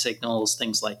Wi-Fi signals,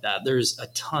 things like that. There's a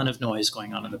ton of noise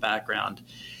going on in the background.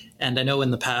 And I know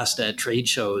in the past at trade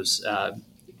shows,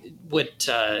 with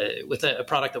a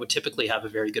product that would typically have a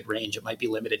very good range, it might be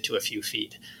limited to a few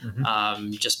feet,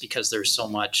 just because there's so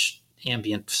much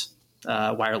ambient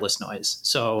wireless noise.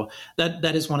 So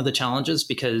that is one of the challenges,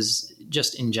 because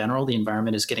just in general, the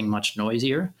environment is getting much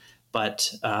noisier. But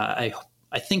I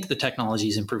think the technology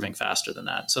is improving faster than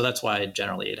that. So that's why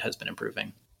generally it has been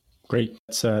improving. Great.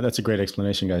 That's a great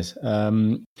explanation, guys.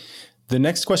 The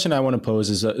next question I want to pose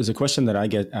is a question that I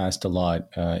get asked a lot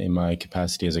in my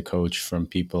capacity as a coach from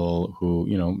people who,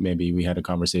 maybe we had a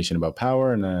conversation about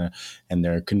power and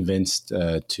they're convinced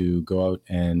to go out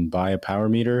and buy a power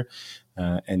meter.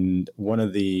 And one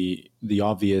of the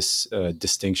obvious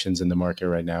distinctions in the market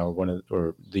right now, one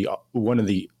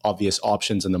of the obvious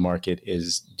options in the market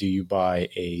is, do you buy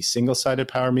a single-sided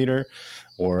power meter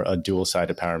or a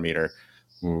dual-sided power meter?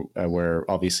 Where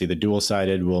obviously the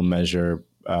dual-sided will measure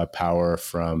power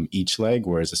from each leg,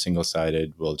 whereas a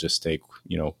single-sided will just take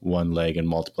one leg and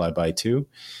multiply by 2.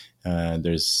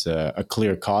 There's a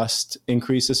clear cost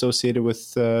increase associated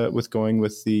with going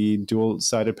with the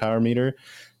dual-sided power meter.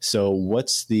 So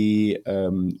what's the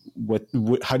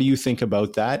how do you think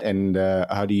about that, and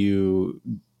how do you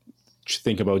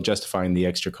think about justifying the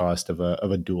extra cost of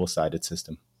a dual-sided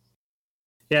system?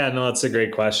 Yeah, no, that's a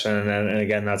great question, and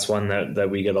again, that's one that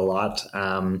we get a lot.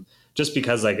 just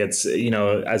because like it's,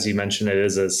 as you mentioned, it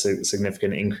is a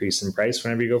significant increase in price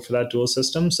whenever you go for that dual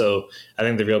system. So I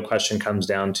think the real question comes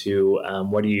down to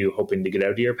what are you hoping to get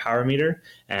out of your power meter,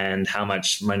 and how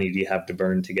much money do you have to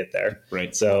burn to get there?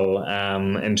 Right. So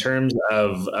in terms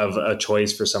of a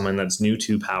choice for someone that's new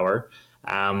to power,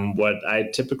 what I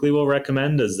typically will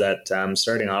recommend is that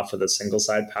starting off with a single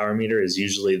side power meter is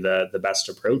usually the best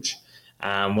approach.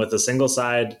 With a single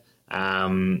side,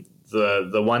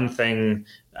 the one thing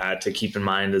to keep in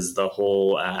mind is the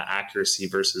whole accuracy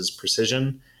versus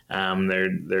precision.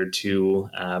 They're two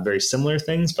very similar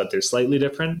things, but they're slightly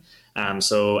different.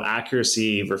 So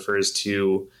accuracy refers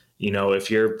to,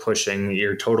 if you're pushing,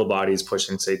 your total body is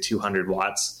pushing, say, 200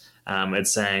 watts.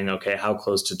 It's saying, okay, how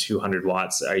close to 200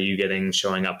 watts are you getting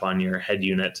showing up on your head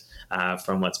unit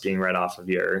from what's being read off of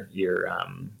your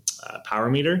power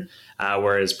meter?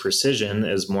 Whereas precision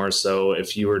is more so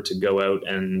if you were to go out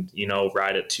and,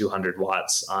 ride at 200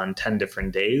 watts on 10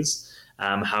 different days,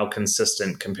 how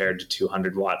consistent compared to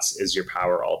 200 watts is your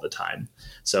power all the time?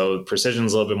 So precision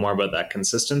is a little bit more about that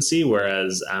consistency,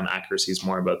 whereas accuracy is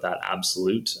more about that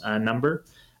absolute number.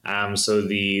 So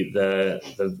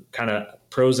the kind of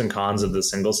pros and cons of the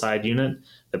single side unit.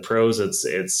 The pros,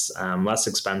 it's less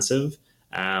expensive.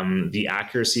 The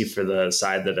accuracy for the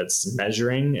side that it's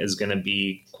measuring is going to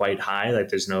be quite high. Like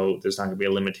there's not going to be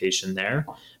a limitation there.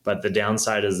 But the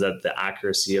downside is that the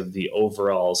accuracy of the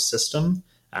overall system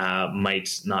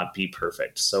might not be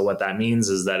perfect. So what that means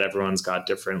is that everyone's got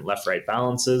different left-right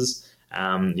balances.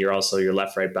 Your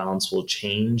left-right balance will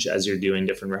change as you're doing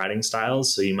different riding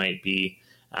styles. So you might be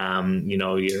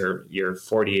you're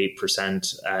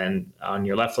 48% and on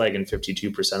your left leg and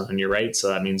 52% on your right. So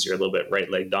that means you're a little bit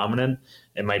right leg dominant.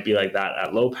 It might be like that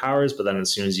at low powers, but then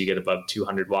as soon as you get above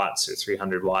 200 watts or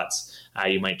 300 watts,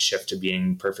 you might shift to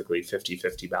being perfectly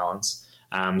 50-50 balance.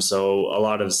 So a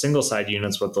lot of single side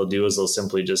units, what they'll do is they'll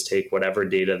simply just take whatever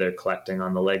data they're collecting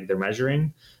on the leg they're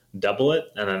measuring, double it,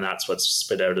 and then that's what's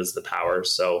spit out as the power.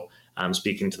 So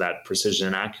speaking to that precision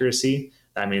and accuracy,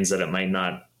 that means that it might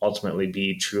not ultimately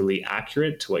be truly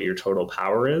accurate to what your total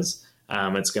power is.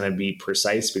 It's going to be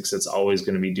precise because it's always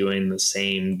going to be doing the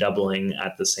same doubling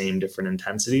at the same different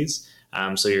intensities.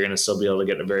 So you're going to still be able to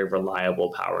get a very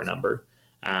reliable power number.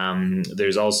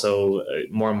 There's also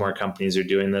more and more companies are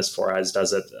doing this. 4eyes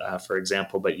does it, for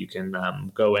example, but you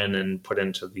can go in and put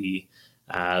into the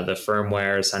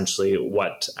firmware essentially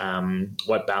what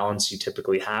balance you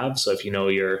typically have. So if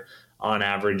you're on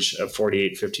average a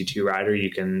 48-52 rider,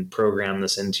 you can program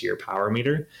this into your power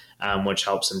meter, which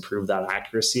helps improve that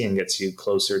accuracy and gets you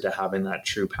closer to having that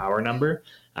true power number.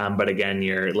 But again,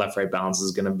 your left-right balance is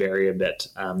going to vary a bit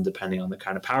depending on the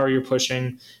kind of power you're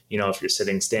pushing, if you're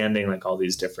sitting, standing, like all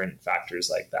these different factors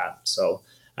like that. So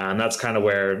that's kind of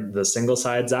where the single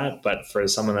side's at. But for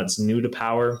someone that's new to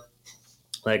power,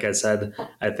 like I said,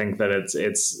 I think that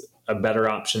it's a better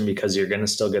option because you're going to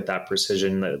still get that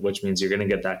precision, which means you're going to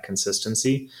get that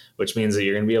consistency, which means that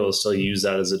you're going to be able to still use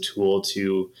that as a tool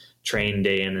to train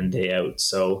day in and day out.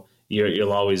 So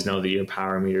you'll always know that your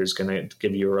power meter is going to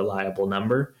give you a reliable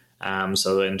number.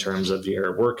 So in terms of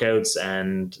your workouts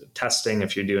and testing,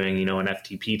 if you're doing, an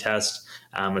FTP test,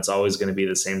 it's always going to be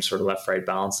the same sort of left-right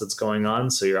balance that's going on.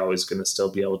 So you're always going to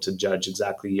still be able to judge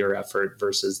exactly your effort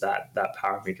versus that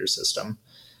power meter system.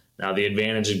 Now, the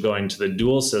advantage of going to the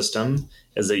dual system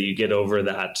is that you get over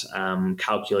that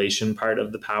calculation part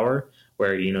of the power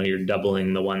where, you're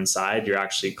doubling the one side. You're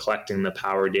actually collecting the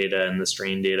power data and the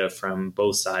strain data from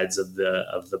both sides of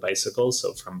the bicycle,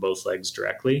 so from both legs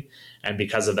directly. And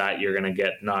because of that, you're going to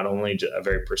get not only a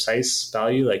very precise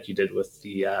value like you did with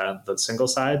the single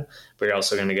side, but you're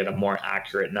also going to get a more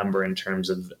accurate number in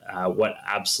terms of what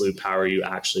absolute power you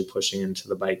actually pushing into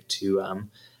the bike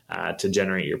to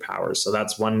generate your power. So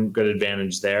that's one good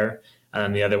advantage there. And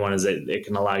then the other one is that it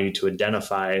can allow you to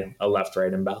identify a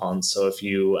left-right imbalance. So if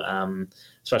you,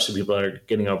 especially people that are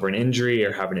getting over an injury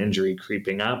or have an injury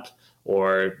creeping up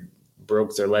or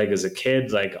broke their leg as a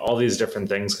kid, like all these different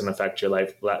things can affect your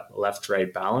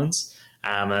left-right balance.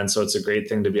 And so it's a great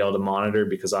thing to be able to monitor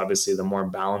because obviously the more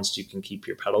balanced you can keep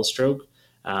your pedal stroke,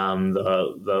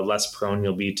 the less prone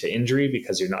you'll be to injury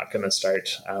because you're not going to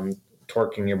start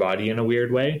torquing your body in a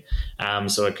weird way.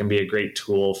 So it can be a great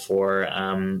tool for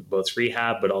both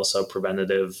rehab, but also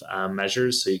preventative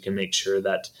measures. So you can make sure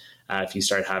that if you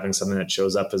start having something that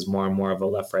shows up as more and more of a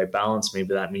left-right balance,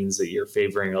 maybe that means that you're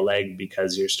favoring a leg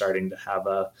because you're starting to have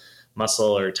a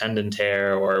muscle or tendon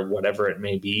tear or whatever it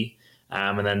may be.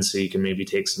 And then so you can maybe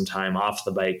take some time off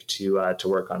the bike to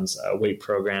work on a weight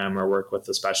program or work with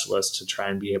a specialist to try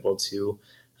and be able to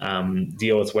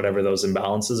deal with whatever those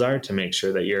imbalances are to make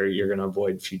sure that you're going to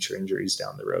avoid future injuries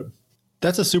down the road.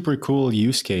 That's a super cool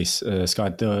use case,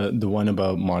 Scott. The one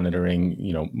about monitoring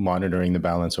the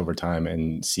balance over time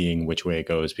and seeing which way it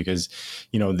goes. Because,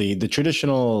 the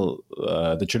traditional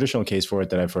case for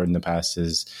it that I've heard in the past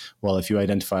is, well, if you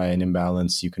identify an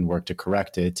imbalance, you can work to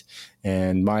correct it.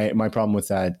 And my problem with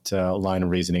that line of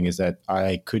reasoning is that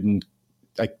I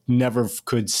never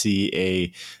could see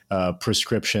a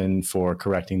prescription for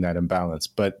correcting that imbalance.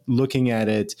 But looking at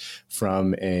it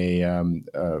from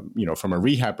from a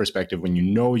rehab perspective, when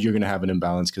you're going to have an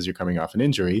imbalance because you're coming off an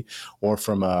injury, or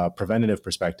from a preventative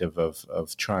perspective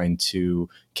of trying to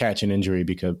catch an injury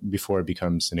before it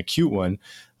becomes an acute one,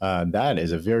 that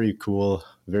is a very cool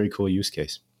use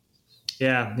case.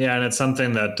 Yeah, and it's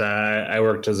something that I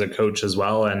worked as a coach as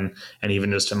well, and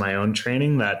even just in my own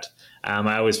training, that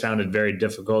I always found it very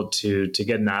difficult to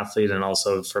get an athlete, and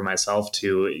also for myself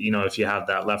to, if you have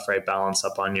that left-right balance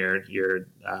up on your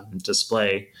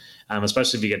display,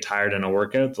 especially if you get tired in a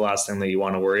workout, the last thing that you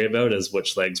want to worry about is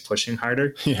which leg's pushing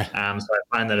harder. Yeah. So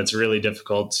I find that it's really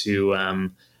difficult to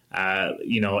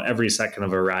every second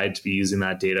of a ride to be using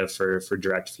that data for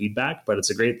direct feedback. But it's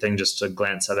a great thing just to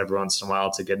glance at every once in a while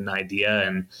to get an idea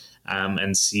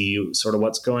and see sort of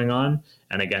what's going on.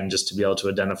 And again, just to be able to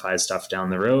identify stuff down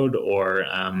the road, or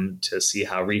to see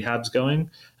how rehab's going.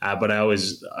 But I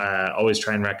always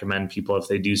try and recommend people, if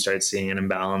they do start seeing an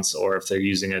imbalance, or if they're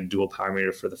using a dual power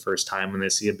meter for the first time when they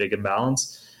see a big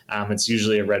imbalance, it's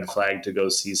usually a red flag to go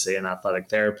see, say, an athletic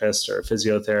therapist or a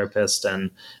physiotherapist,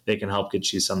 and they can help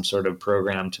get you some sort of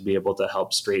program to be able to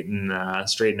help straighten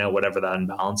out whatever that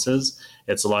imbalance is.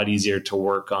 It's a lot easier to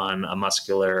work on a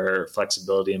muscular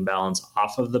flexibility imbalance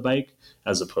off of the bike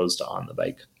as opposed to on the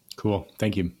bike. Cool.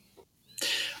 Thank you.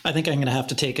 I think I'm going to have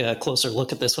to take a closer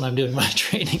look at this when I'm doing my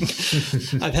training.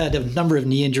 I've had a number of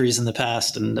knee injuries in the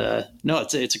past, and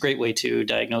it's a great way to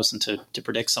diagnose and to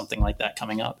predict something like that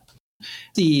coming up.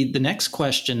 The next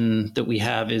question that we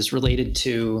have is related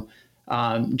to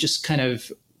just kind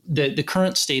of the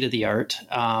current state of the art,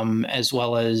 as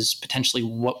well as potentially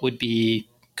what would be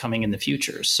coming in the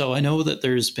future. So I know that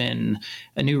there's been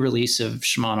a new release of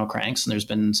Shimano cranks, and there's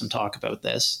been some talk about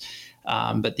this,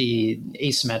 but the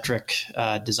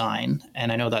asymmetric design,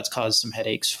 and I know that's caused some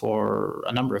headaches for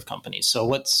a number of companies. So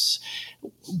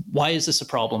why is this a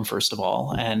problem, first of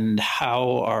all, and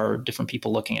how are different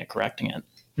people looking at correcting it?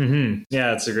 Mm-hmm.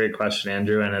 Yeah, it's a great question,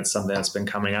 Andrew, and it's something that's been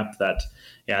coming up. That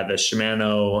the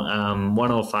Shimano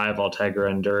 105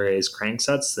 Ultegra Endurace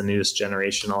cranksets, the newest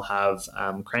generation, will have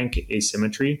crank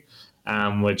asymmetry,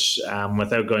 which,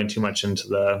 without going too much into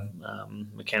the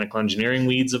mechanical engineering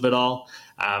weeds of it all,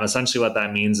 essentially what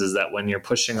that means is that when you're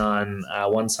pushing on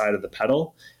one side of the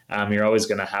pedal, you're always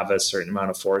going to have a certain amount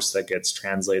of force that gets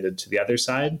translated to the other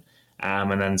side.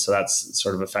 And then so that's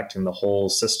sort of affecting the whole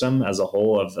system as a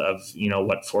whole of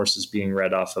what force is being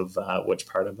read off of which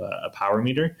part of a power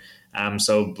meter.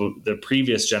 So the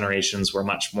previous generations were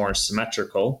much more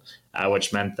symmetrical,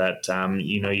 which meant that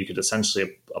you could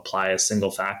essentially apply a single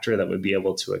factor that would be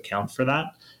able to account for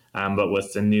that. But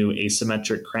with the new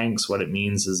asymmetric cranks, what it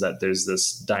means is that there's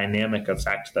this dynamic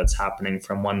effect that's happening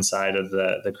from one side of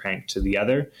the crank to the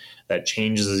other that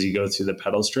changes as you go through the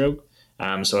pedal stroke.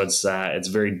 So it's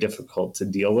very difficult to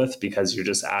deal with, because you're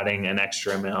just adding an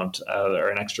extra amount or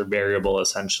an extra variable,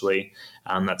 essentially,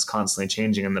 that's constantly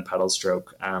changing in the pedal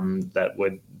stroke, that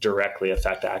would directly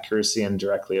affect accuracy and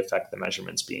directly affect the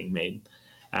measurements being made.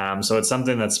 So it's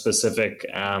something that's specific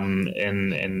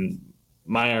in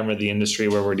my arm of the industry,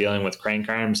 where we're dealing with crank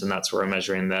arms, and that's where we're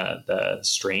measuring the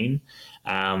strain.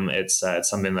 It's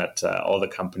something that all the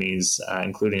companies,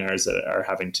 including ours, that are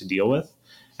having to deal with.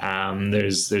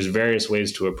 There's various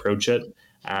ways to approach it.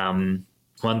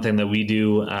 One thing that we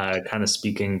do, kind of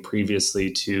speaking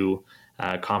previously to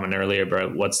comment earlier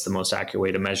about what's the most accurate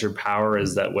way to measure power,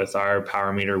 is that with our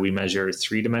power meter, we measure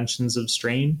 3 dimensions of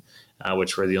strain,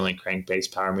 which we're the only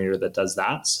crank-based power meter that does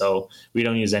that. So we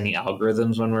don't use any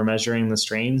algorithms when we're measuring the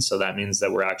strain. So that means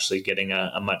that we're actually getting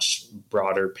a much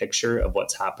broader picture of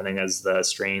what's happening as the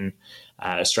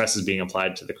stress is being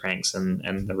applied to the cranks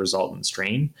and the resultant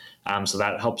strain. So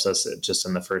that helps us just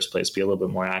in the first place be a little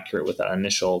bit more accurate with that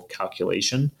initial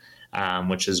calculation,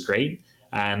 which is great.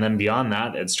 And then beyond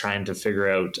that, it's trying to figure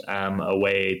out a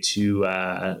way to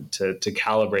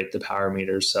calibrate the power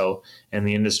meter. So in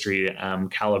the industry,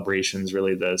 calibration is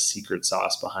really the secret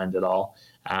sauce behind it all.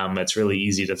 It's really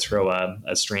easy to throw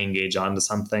a strain gauge onto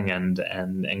something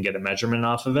and get a measurement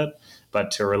off of it.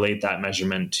 But to relate that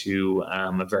measurement to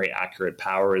a very accurate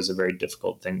power is a very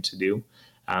difficult thing to do.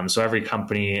 So every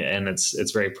company, and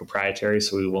it's very proprietary,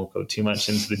 so we won't go too much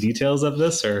into the details of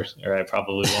this, or I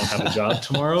probably won't have a job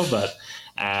tomorrow.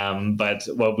 But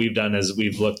what we've done is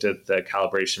we've looked at the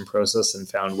calibration process and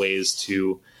found ways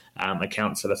to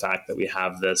account for the fact that we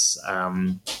have this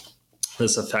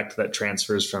effect that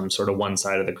transfers from sort of one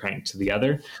side of the crank to the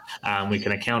other. We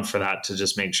can account for that to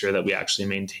just make sure that we actually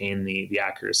maintain the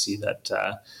accuracy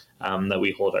that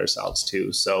we hold ourselves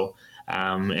to. So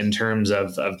in terms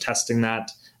of testing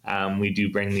that, we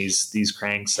do bring these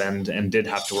cranks and did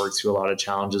have to work through a lot of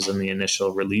challenges in the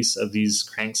initial release of these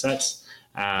crank sets.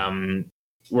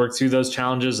 Worked through those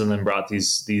challenges and then brought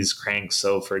these cranks.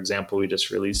 So, for example, we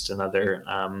just released another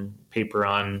paper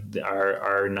on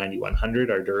our 9100,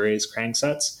 our Dura-Ace crank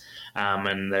sets,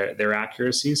 and their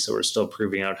accuracy. So we're still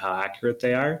proving out how accurate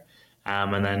they are.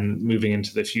 And then moving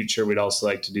into the future, we'd also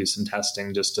like to do some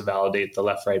testing just to validate the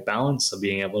left-right balance. So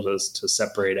being able to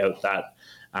separate out that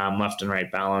left and right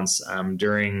balance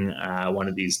during one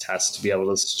of these tests to be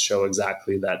able to show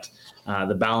exactly that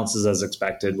the balance is as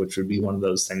expected, which would be one of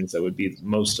those things that would be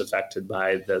most affected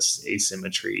by this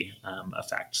asymmetry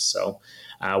effect. So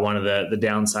one of the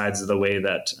downsides of the way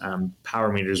that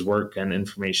power meters work and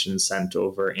information sent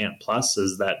over ANT+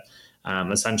 is that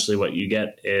essentially what you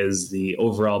get is the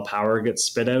overall power gets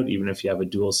spit out, even if you have a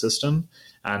dual system.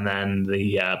 And then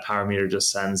the power meter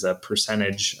just sends a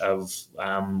percentage of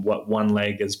what one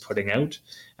leg is putting out.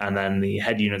 And then the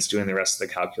head unit's doing the rest of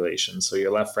the calculation. So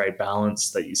your left-right balance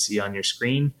that you see on your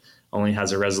screen only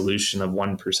has a resolution of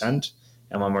 1%.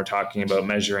 And when we're talking about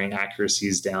measuring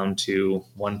accuracies down to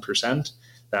 1%,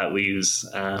 that leaves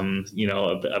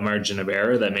a margin of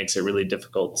error that makes it really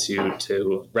difficult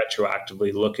to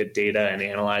retroactively look at data and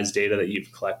analyze data that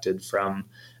you've collected from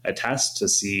a test to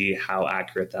see how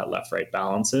accurate that left-right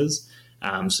balance is.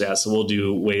 So we'll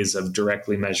do ways of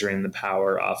directly measuring the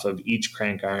power off of each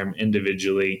crank arm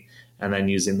individually, and then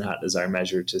using that as our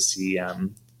measure to see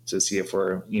if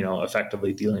we're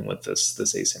effectively dealing with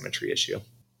this asymmetry issue.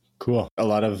 Cool. A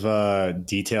lot of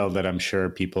detail that I'm sure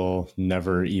people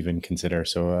never even consider.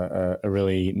 So a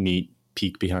really neat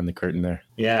peek behind the curtain there.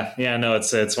 Yeah. No,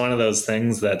 it's one of those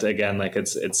things that, again, like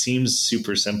it seems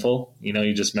super simple.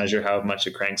 You just measure how much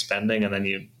a crank's bending and then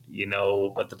you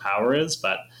know what the power is,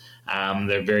 but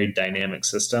they're very dynamic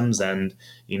systems, and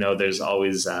there's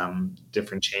always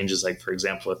different changes. Like, for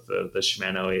example, with the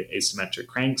Shimano asymmetric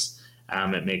cranks,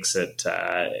 it makes it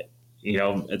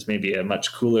it's maybe a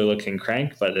much cooler looking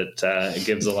crank, but it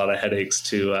gives a lot of headaches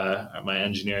to my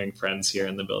engineering friends here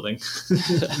in the building.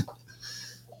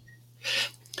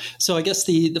 So I guess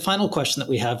the final question that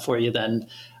we have for you then,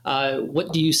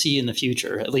 what do you see in the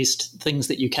future? At least things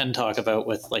that you can talk about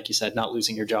with, like you said, not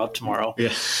losing your job tomorrow.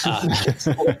 Yeah.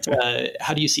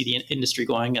 How do you see the industry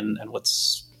going, and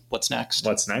what's next?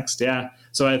 What's next? Yeah.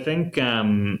 So I think,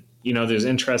 there's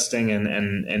interesting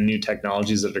and new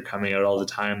technologies that are coming out all the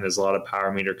time. There's a lot of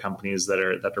power meter companies that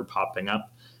are popping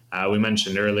up. We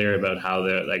mentioned earlier about how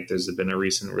there's been a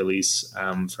recent release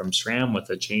from SRAM with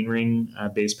a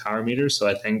chainring based power meter. So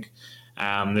I think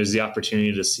there's the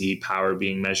opportunity to see power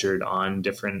being measured on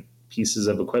different pieces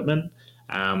of equipment,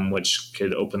 which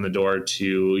could open the door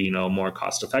to more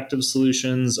cost effective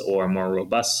solutions or more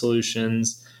robust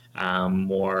solutions,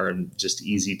 more just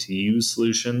easy to use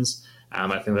solutions.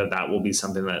 I think that will be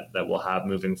something that we'll have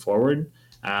moving forward.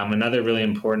 Another really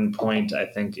important point, I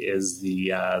think, is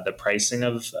the pricing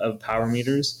of power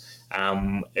meters.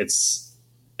 It's,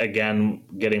 again,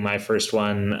 getting my first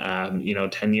one,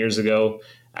 10 years ago.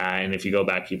 And if you go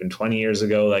back even 20 years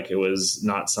ago, it was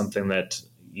not something that,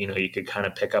 you could kind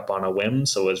of pick up on a whim.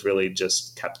 So it was really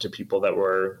just kept to people that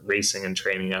were racing and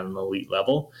training at an elite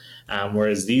level.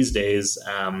 Whereas these days,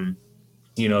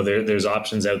 there's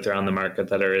options out there on the market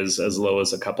that are as low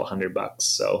as a couple $100.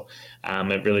 So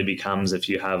it really becomes, if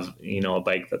you have, a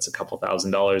bike that's a couple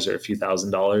 $1,000s or a few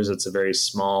 $1,000s, it's a very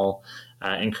small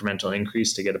incremental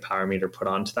increase to get a power meter put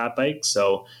onto that bike.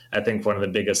 So I think one of the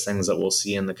biggest things that we'll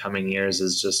see in the coming years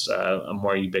is just a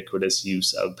more ubiquitous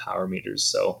use of power meters.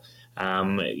 So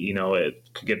it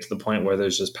could get to the point where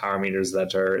there's just power meters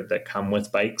that come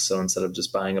with bikes. So instead of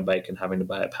just buying a bike and having to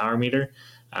buy a power meter,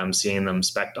 I'm seeing them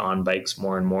spec'd on bikes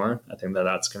more and more. I think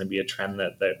that's going to be a trend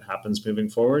that happens moving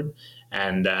forward.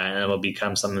 And it'll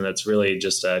become something that's really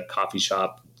just a coffee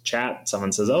shop chat.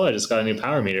 Someone says, "Oh, I just got a new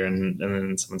power meter." And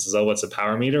then someone says, "Oh, what's a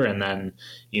power meter?" And then,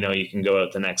 you can go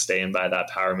out the next day and buy that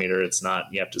power meter. It's not,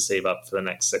 you have to save up for the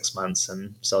next 6 months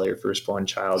and sell your firstborn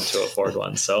child to afford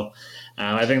one. So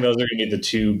I think those are going to be the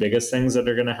two biggest things that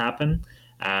are going to happen.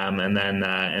 And then,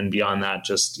 and beyond that,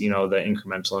 just, the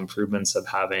incremental improvements of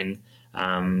having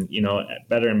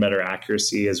better and better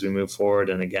accuracy as we move forward.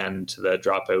 And again, to the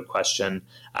dropout question,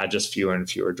 just fewer and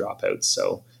fewer dropouts.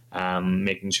 So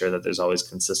making sure that there's always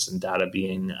consistent data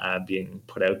being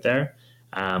put out there.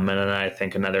 And then I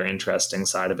think another interesting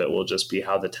side of it will just be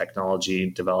how the technology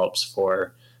develops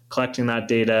for collecting that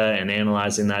data and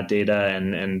analyzing that data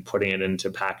and putting it into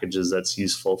packages that's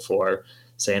useful for,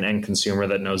 say, an end consumer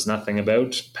that knows nothing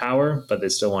about power, but they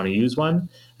still want to use one,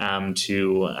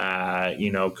 to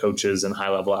coaches and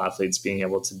high-level athletes being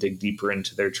able to dig deeper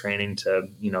into their training to,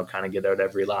 kind of get out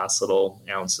every last little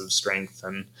ounce of strength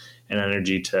and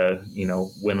energy to,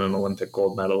 win an Olympic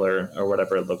gold medal or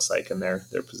whatever it looks like in their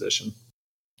position.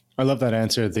 I love that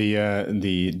answer.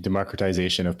 The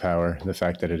democratization of power, the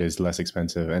fact that it is less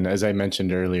expensive, and as I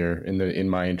mentioned earlier in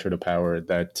my intro to power,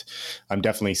 that I'm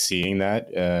definitely seeing that.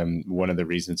 One of the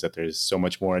reasons that there's so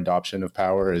much more adoption of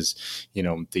power is,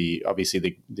 the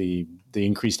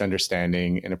increased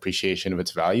understanding and appreciation of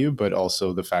its value, but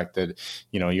also the fact that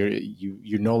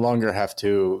you no longer have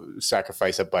to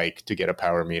sacrifice a bike to get a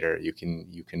power meter. You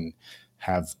can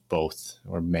have both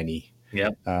or many.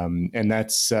 Yeah. And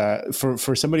that's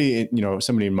for somebody,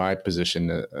 somebody in my position,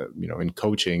 in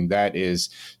coaching, that is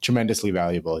tremendously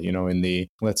valuable. In the,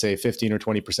 let's say 15 or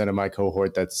 20% of my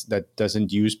cohort that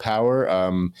doesn't use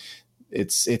power,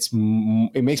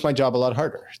 it makes my job a lot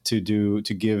harder to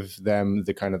give them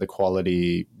the kind of the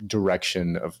quality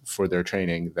direction for their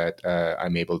training that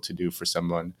I'm able to do for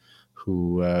someone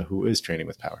who is training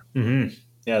with power. Mm-hmm.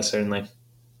 Yeah, certainly.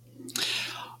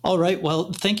 All right.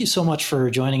 Well, thank you so much for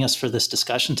joining us for this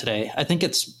discussion today. I think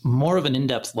it's more of an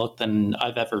in-depth look than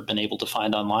I've ever been able to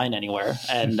find online anywhere.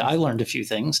 And I learned a few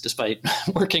things despite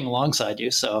working alongside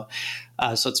you. So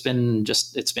it's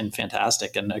been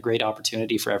fantastic and a great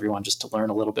opportunity for everyone just to learn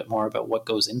a little bit more about what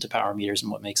goes into power meters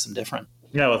and what makes them different.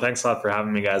 Yeah. Well, thanks a lot for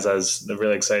having me, guys. I was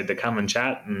really excited to come and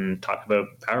chat and talk about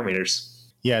power meters.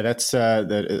 Yeah, that's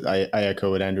that. I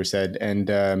echo what Andrew said. And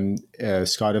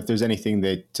Scott, if there's anything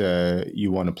that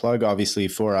you want to plug, obviously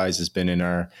 4eyes has been in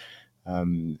our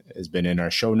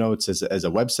show notes as a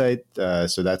website,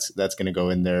 so that's going to go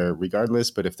in there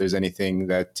regardless. But if there's anything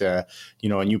that a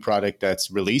new product that's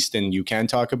released and you can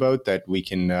talk about that we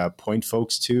can point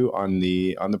folks to on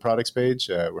the products page,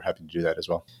 we're happy to do that as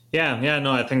well. Yeah.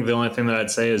 No, I think the only thing that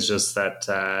I'd say is just that,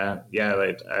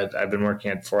 I've been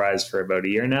working at 4eyes for about a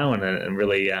year now, and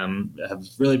really have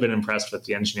really been impressed with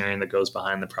the engineering that goes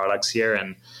behind the products here.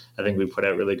 And I think we put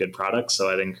out really good products. So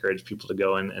I'd encourage people to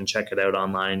go and check it out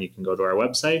online. You can go to our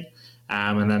website.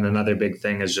 And then another big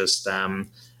thing is just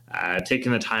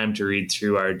taking the time to read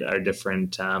through our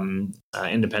different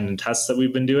independent tests that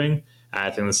we've been doing.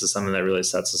 I think this is something that really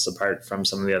sets us apart from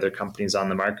some of the other companies on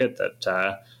the market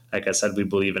that, like I said, we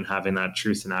believe in having that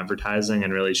truth in advertising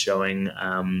and really showing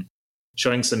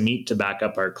some meat to back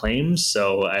up our claims.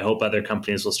 So I hope other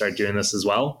companies will start doing this as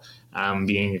well.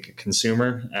 Being a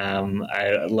consumer,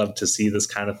 I love to see this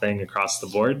kind of thing across the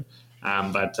board.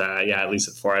 But at least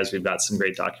at 4eyes, we've got some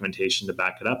great documentation to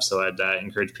back it up. So I'd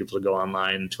encourage people to go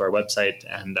online to our website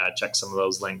and check some of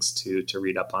those links to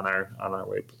read up on our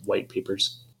white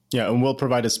papers. Yeah, and we'll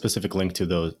provide a specific link to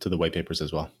the white papers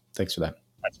as well. Thanks for that.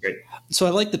 That's great. So I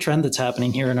like the trend that's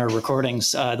happening here in our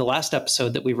recordings. The last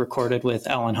episode that we recorded with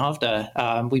Alan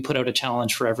Hovda, we put out a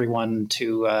challenge for everyone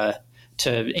to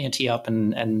ante up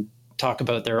and talk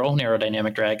about their own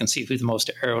aerodynamic drag and see who the most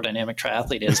aerodynamic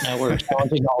triathlete is. Now we're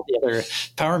challenging all the other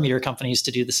power meter companies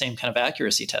to do the same kind of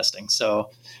accuracy testing.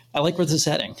 So I like where this is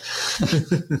heading.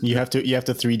 You have to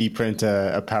 3D print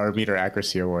a power meter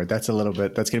accuracy award. That's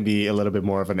going to be a little bit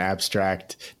more of an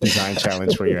abstract design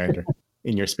challenge for you, Andrew,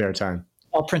 in your spare time.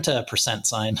 I'll print a %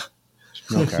 sign.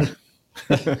 Okay.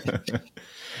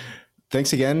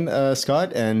 Thanks again,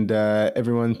 Scott, and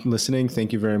everyone listening.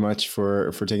 Thank you very much for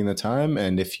taking the time.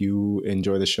 And if you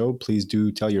enjoy the show, please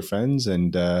do tell your friends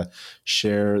and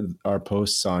share our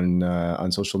posts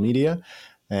on social media,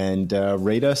 and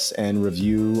rate us and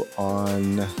review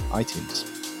on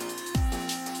iTunes.